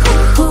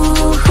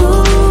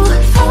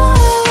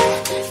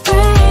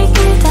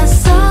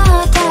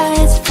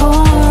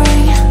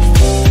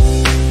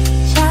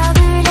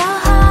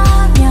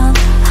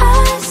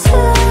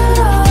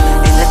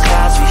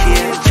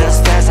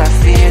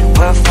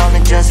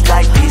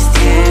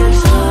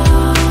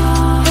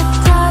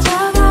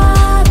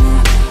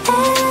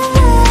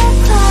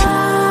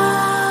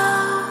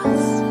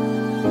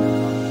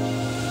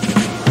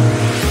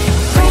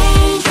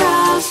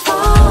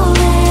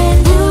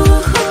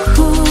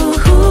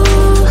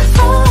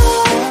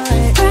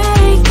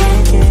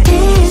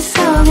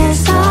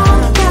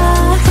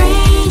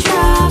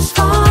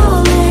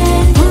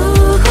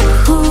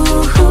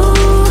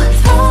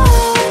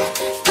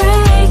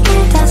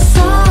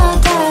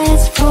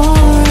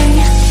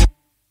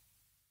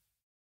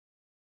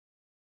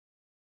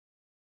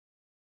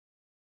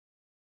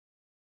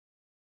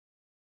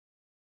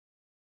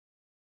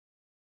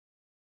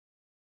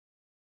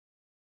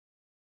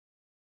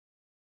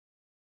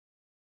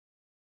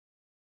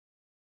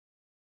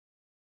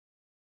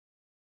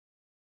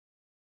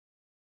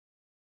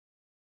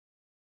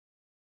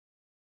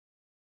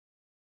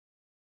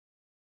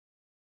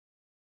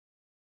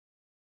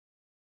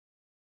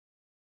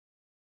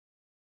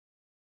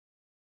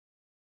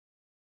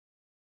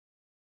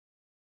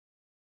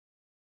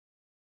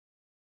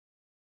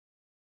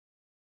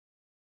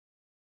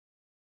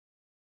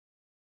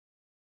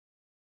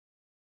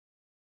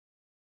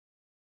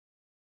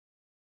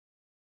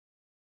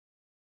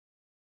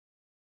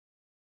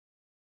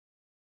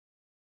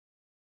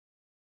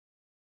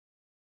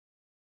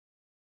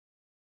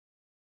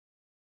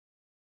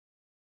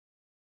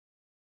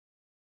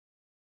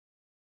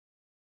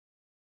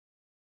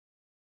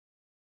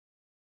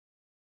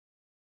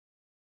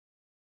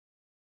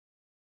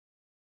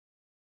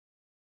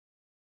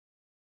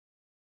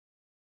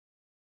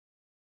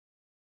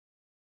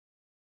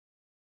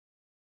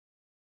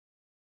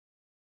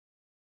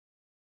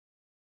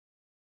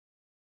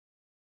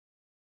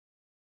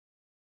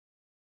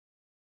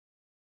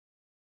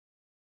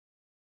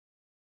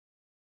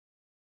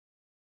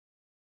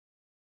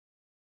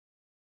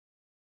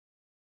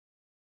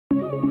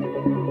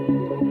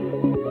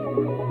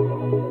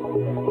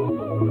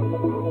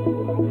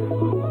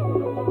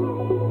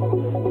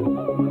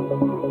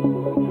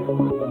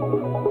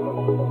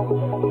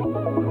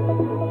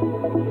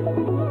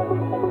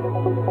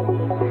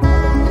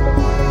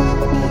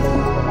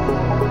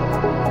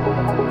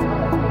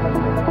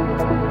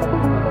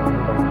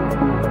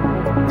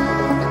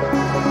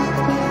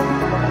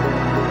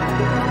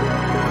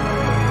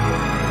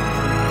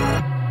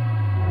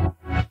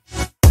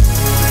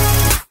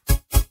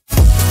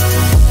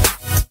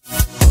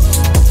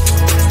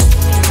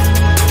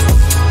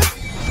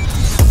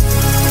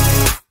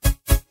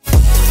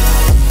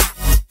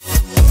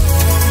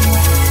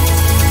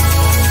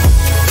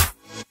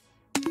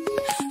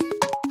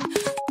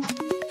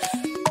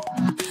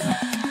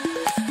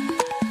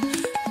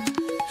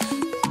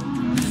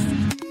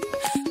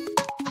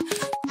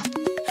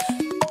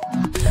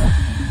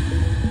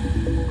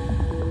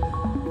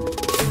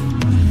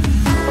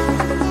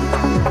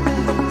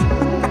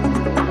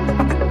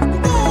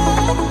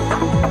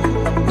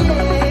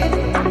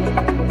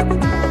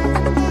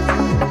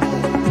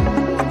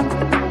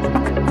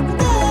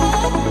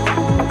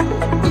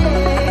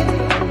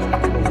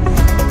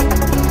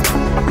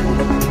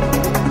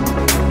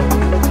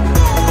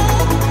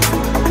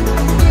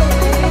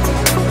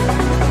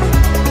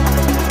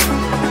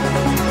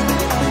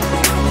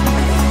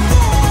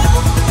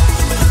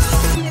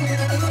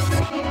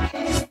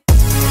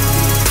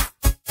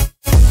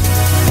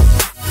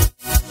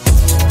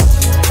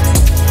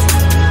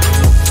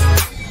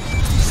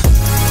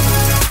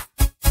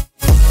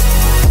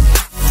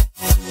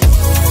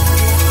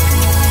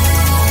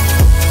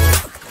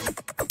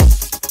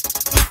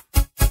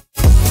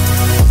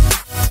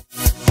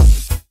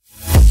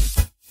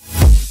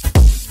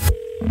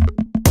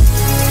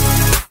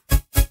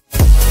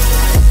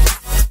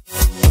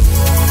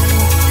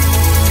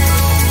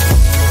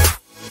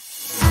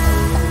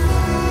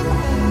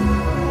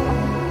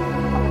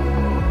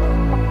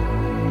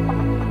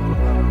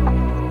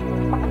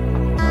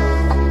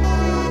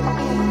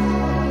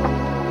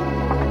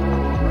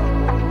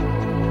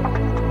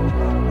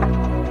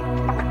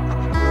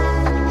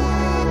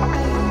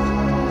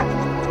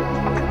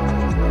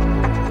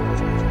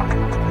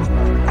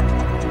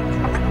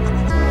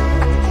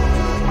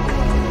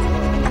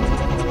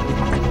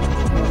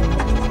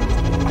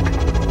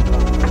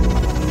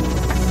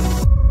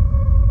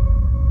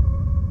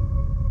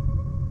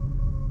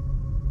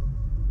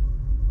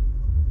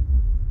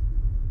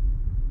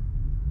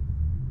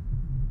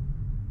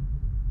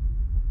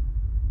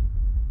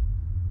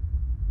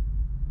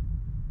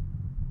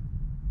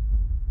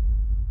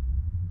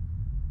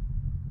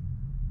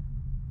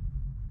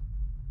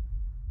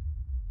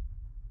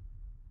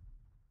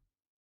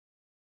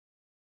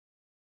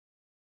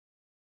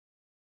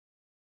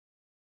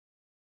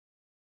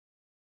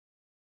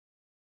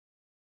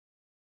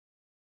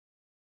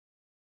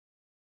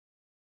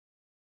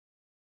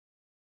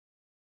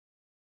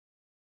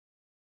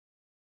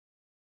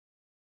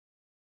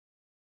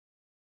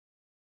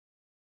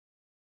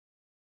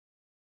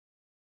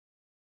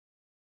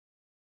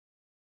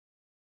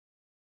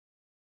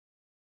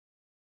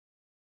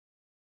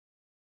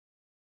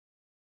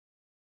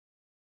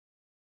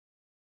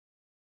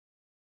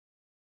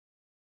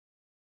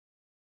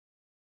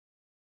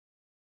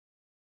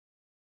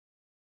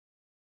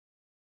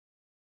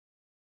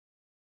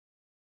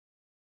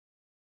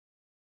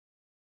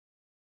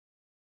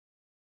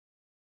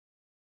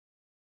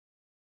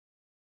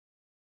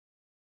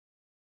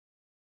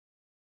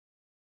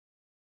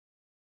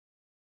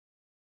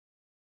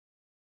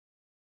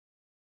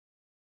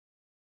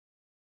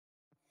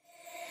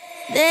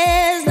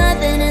There's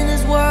nothing in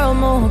this world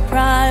more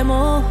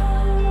primal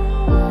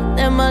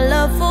than my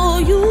love for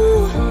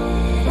you.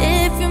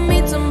 If you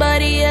meet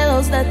somebody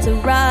else that's a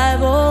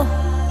rival,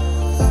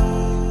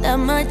 that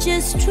much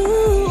is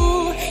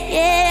true.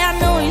 Yeah, I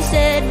know you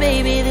said,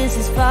 baby, this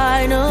is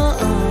final,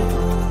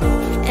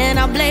 and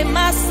I blame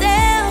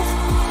myself.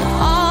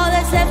 All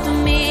that's left of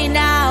me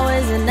now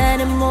is an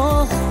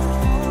animal,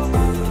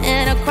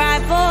 and I cry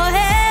for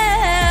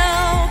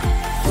help.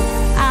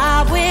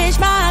 I wish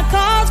my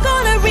call's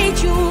gonna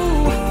reach you.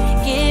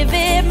 Give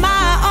it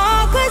my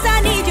all, 'cause I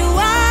need you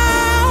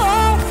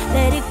all.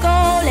 Let it go,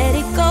 let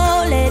it go,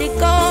 let it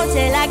go,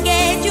 till I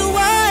get you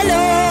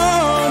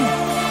alone.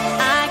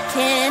 I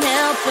can't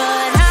help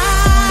but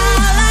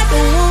howl like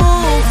a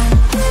wolf,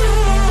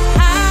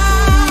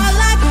 howl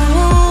like a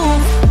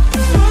wolf.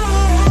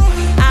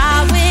 I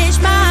wish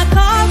my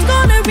call's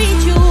gonna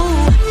reach you.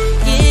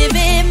 Give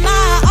it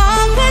my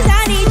all, 'cause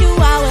I need you.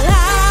 I will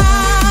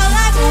howl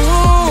like a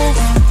wolf.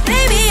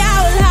 Baby, I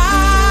will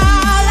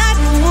howl like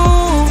a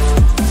wolf.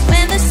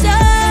 When the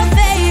sun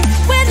fades,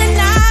 when the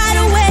night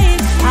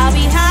awaits, I'll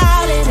be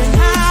howling and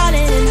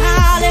howling and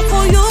howling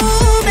for you,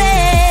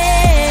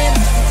 babe.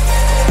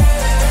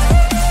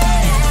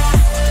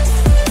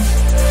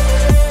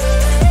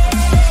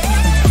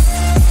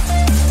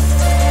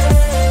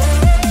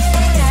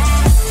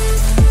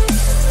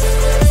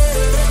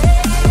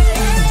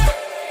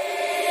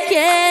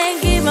 Can't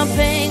keep my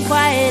pain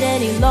quiet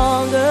any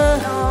longer.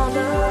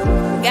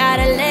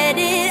 Gotta let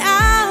it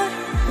out.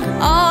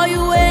 Are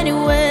you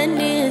anywhere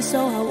near? So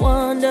I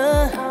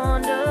wonder,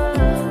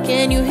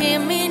 can you hear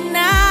me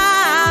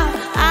now?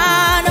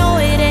 I know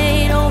it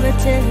ain't over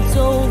till it's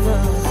over,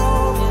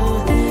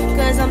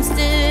 'cause I'm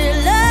still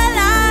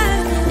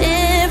alive.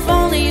 If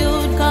only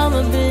you'd come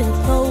a bit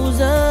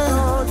closer,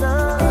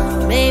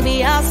 maybe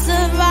I'll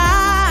survive.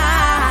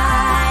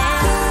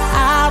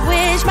 I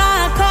wish my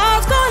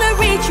call's gonna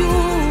reach you.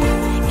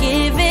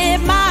 Give it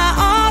my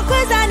all,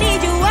 'cause I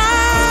need you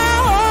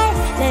all.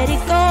 Let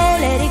it go,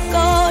 let it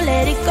go,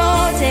 let it go,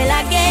 till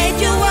I get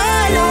you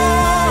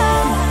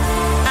alone.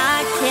 I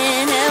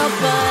can't help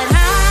but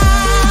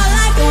howl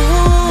like a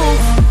wolf,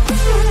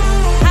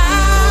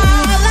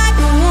 howl like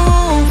a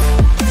wolf.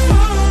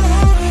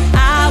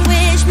 I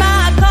wish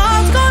my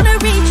call's gonna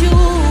reach you.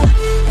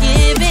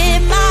 Give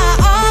it my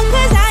all,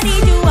 'cause I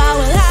need you. I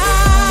will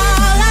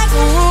howl like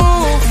a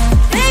wolf.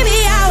 Baby,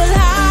 I will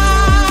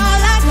howl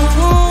like a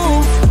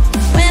wolf.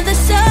 When the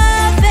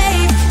sun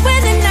fades, when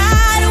the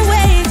night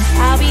awaits,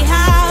 I'll be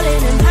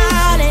howling and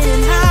howling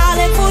and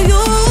howling for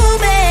you,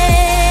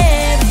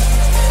 babe.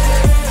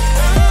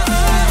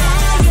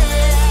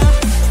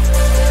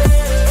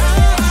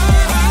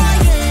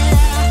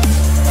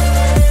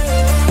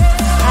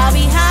 I'll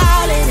be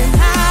howling and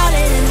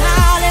howling and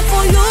howling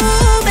for you,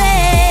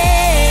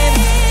 babe.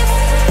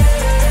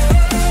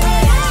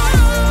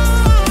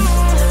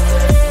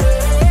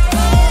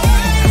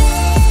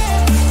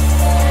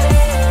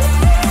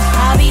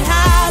 I'll be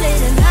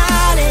howling and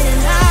howling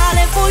and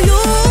howling for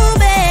you,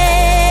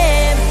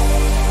 babe.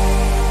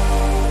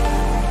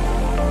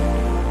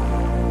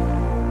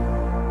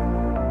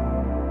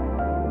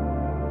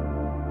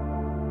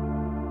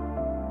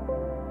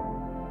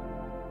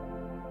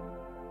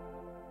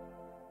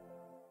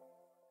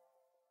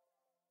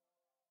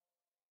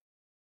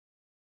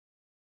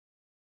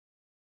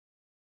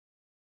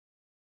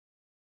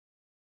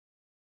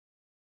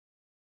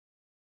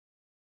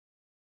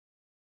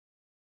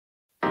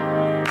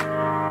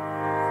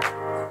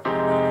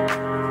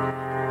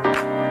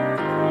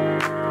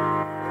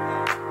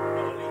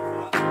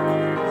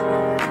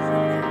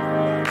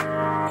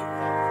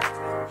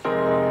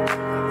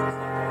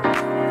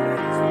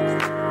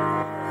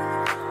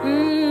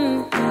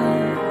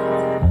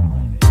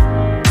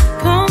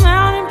 Come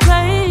out and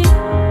play.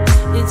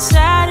 It's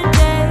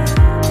Saturday,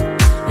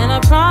 and I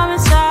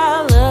promise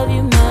I'll love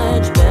you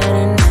much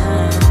better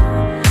now.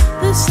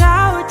 The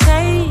sour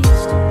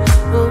taste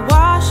will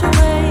wash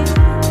away,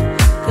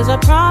 'cause I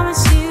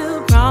promise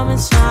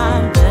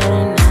I'm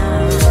better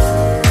now.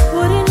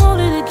 Wouldn't hold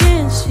it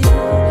against you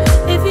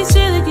if you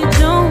say that you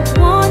don't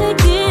wanna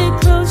get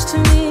close to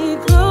me,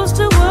 close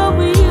to what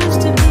we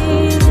used to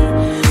be.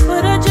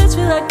 But I just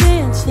feel like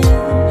dancing.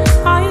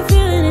 Are you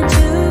feeling it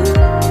too?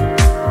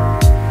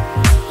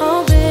 Oh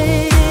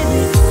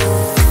baby,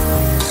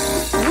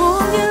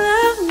 won't you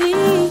love me?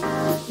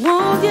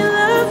 Won't you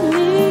love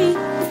me?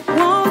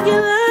 Won't you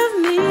love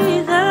me?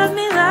 Love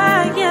me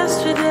like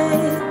yesterday.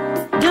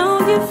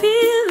 Don't you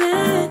feel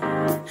it?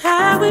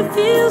 How it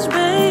feels,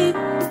 babe.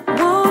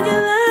 Won't you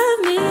love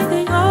me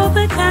the old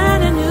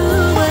kind of new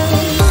way?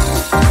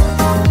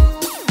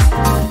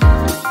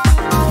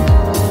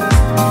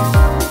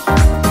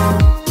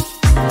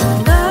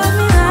 Love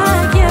me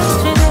like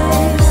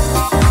yesterday.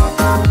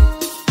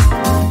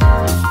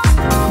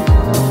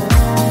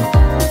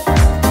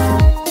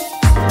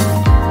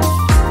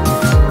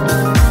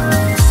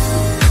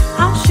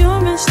 I'm sure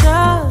messed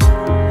up,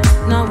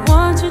 not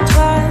once or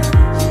twice,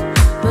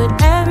 but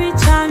every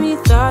time you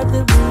thought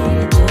that we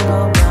did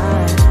alright.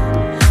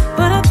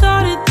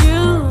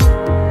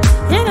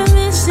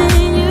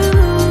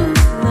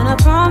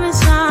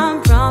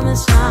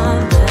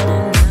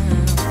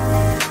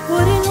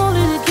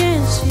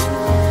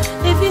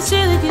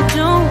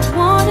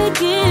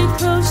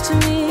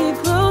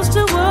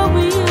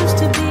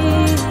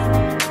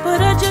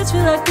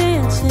 just feel like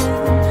dancing.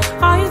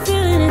 Are you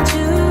feeling it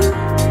too?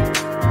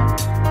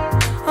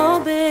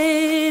 Oh,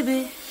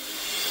 baby.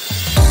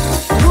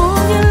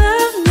 Won't you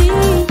love me?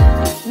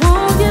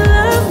 Won't you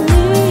love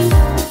me?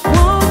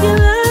 Won't you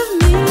love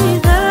me?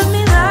 Love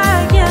me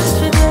like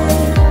yesterday.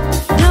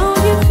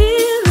 Don't you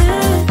feel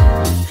it?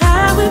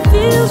 How it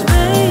feels,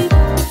 babe.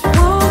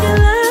 Won't you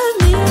love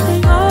me?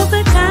 Oh,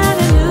 but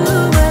kinda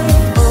new way.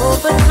 Oh,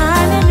 but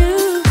kinda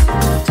new.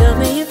 Tell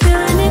me you're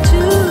feeling it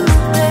too,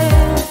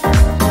 babe.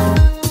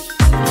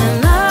 And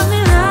love me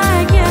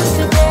like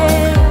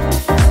yesterday.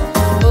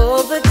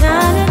 Oh, but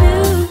kinda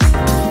new.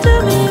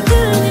 Tell me you're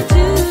feeling it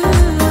too.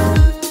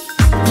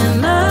 And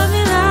love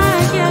me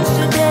like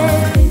yesterday.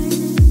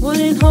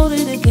 Wouldn't hold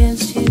it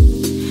against you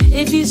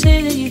if you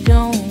say that you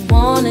don't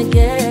wanna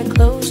get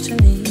close to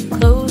me,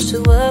 close to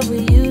what we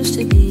used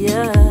to be,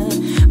 yeah.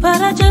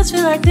 But I just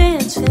feel like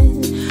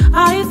dancing.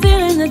 Are you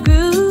feeling the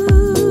groove?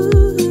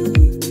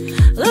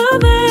 Oh,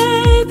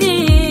 baby.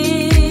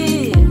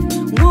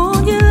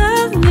 Won't you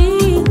love me?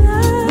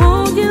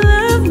 Won't you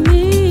love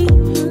me?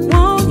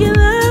 Won't you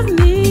love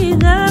me?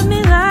 Love me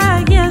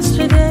like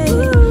yesterday.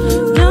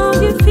 Don't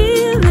you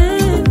feel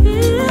it?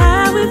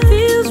 How it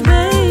feels,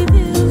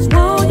 baby.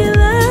 Won't you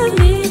love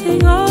me?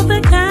 Oh,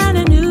 but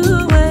kinda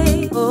new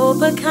way. Oh,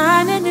 but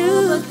kinda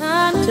new.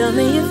 Tell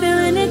me you're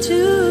feeling it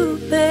too,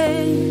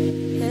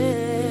 babe.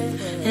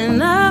 And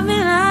love me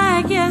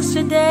like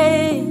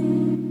yesterday.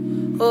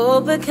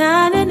 Oh, but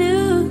kinda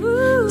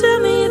new. Tell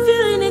me you're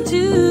feeling it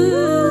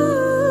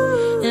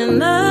too. And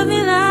love me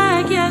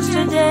like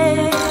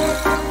yesterday.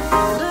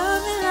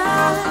 Love me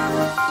like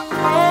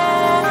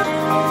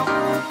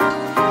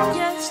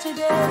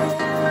yesterday.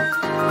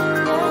 Yesterday.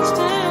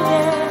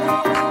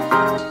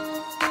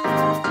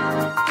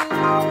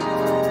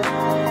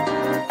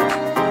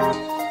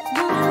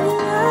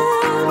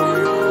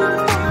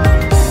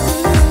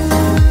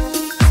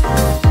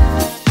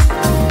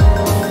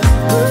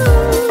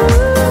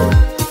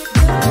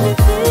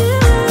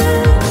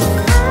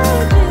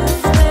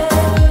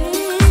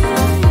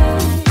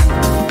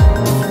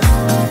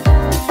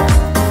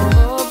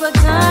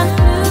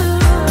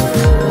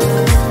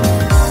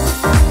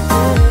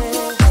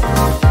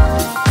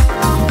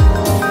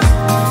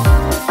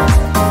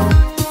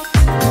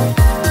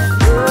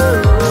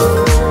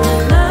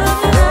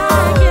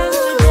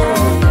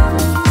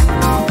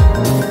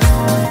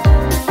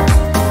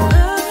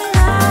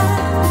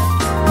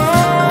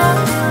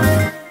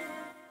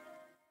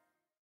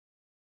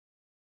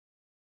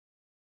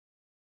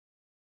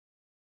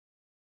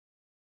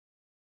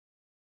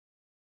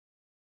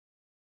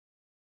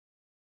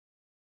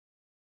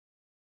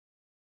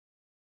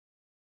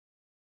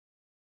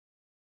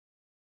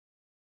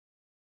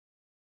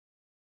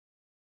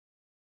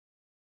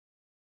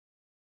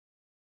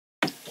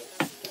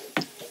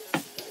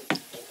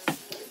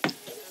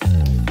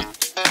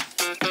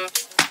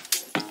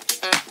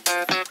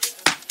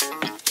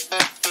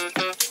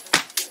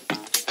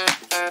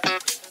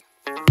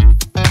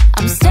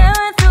 I'm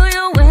staring through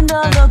your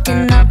window,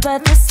 looking up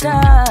at the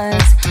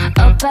stars,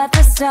 up at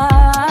the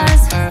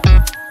stars.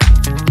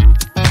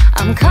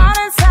 I'm caught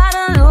inside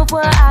a loop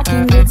where I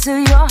can get to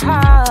your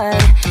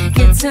heart,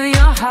 get to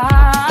your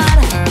heart.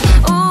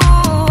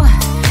 Ooh,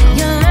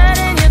 you're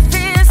letting your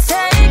fears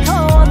take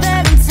hold,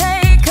 let them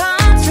take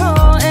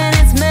control, and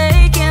it's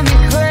making me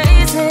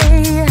crazy.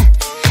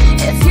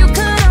 If you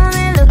could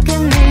only look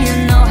at me, you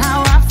know how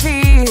I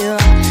feel,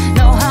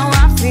 know how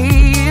I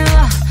feel.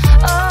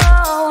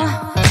 Oh,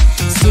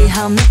 see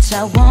how much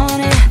I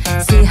want it,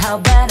 see how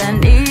bad I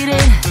need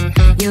it.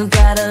 You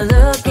gotta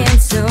look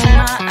into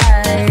my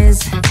eyes.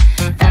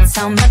 That's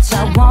how much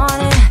I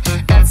want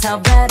it, that's how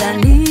bad I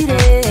need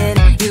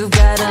it. You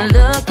gotta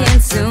look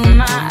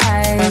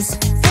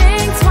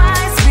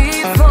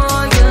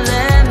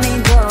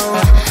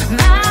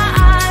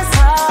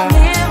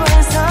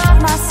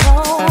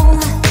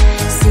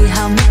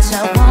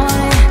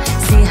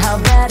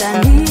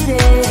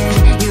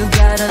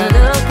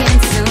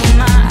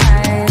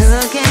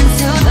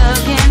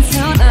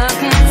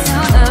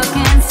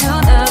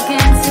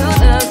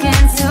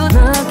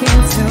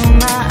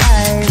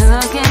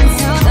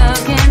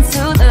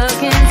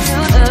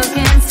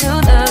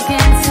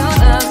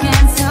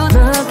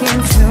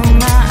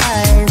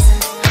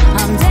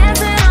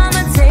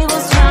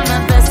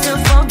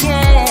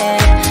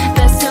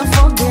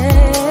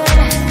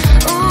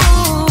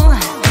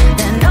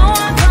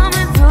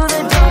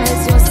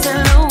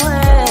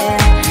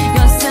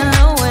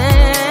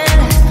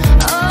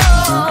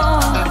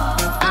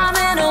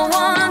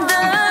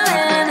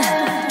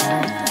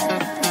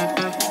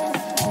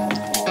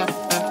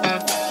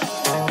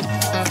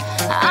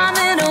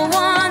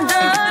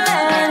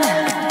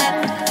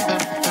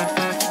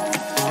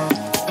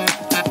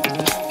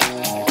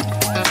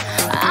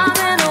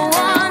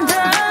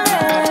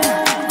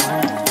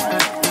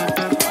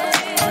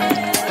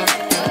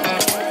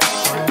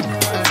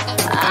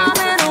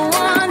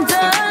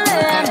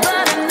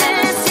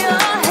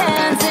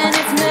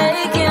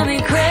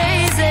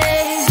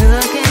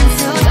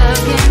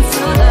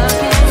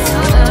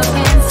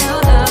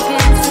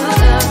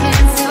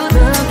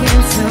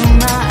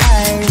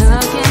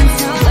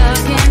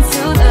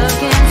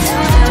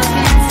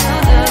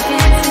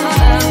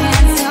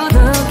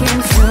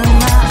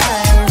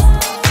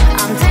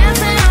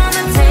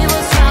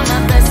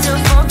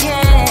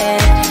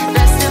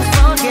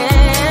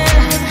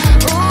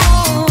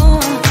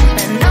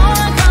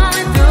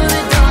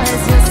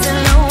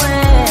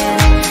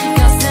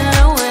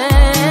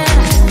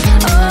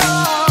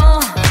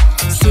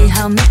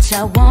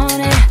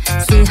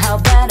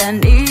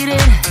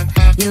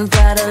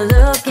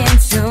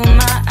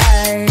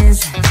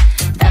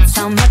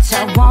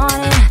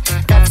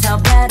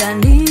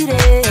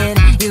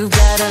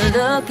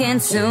look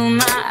into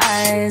my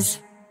eyes.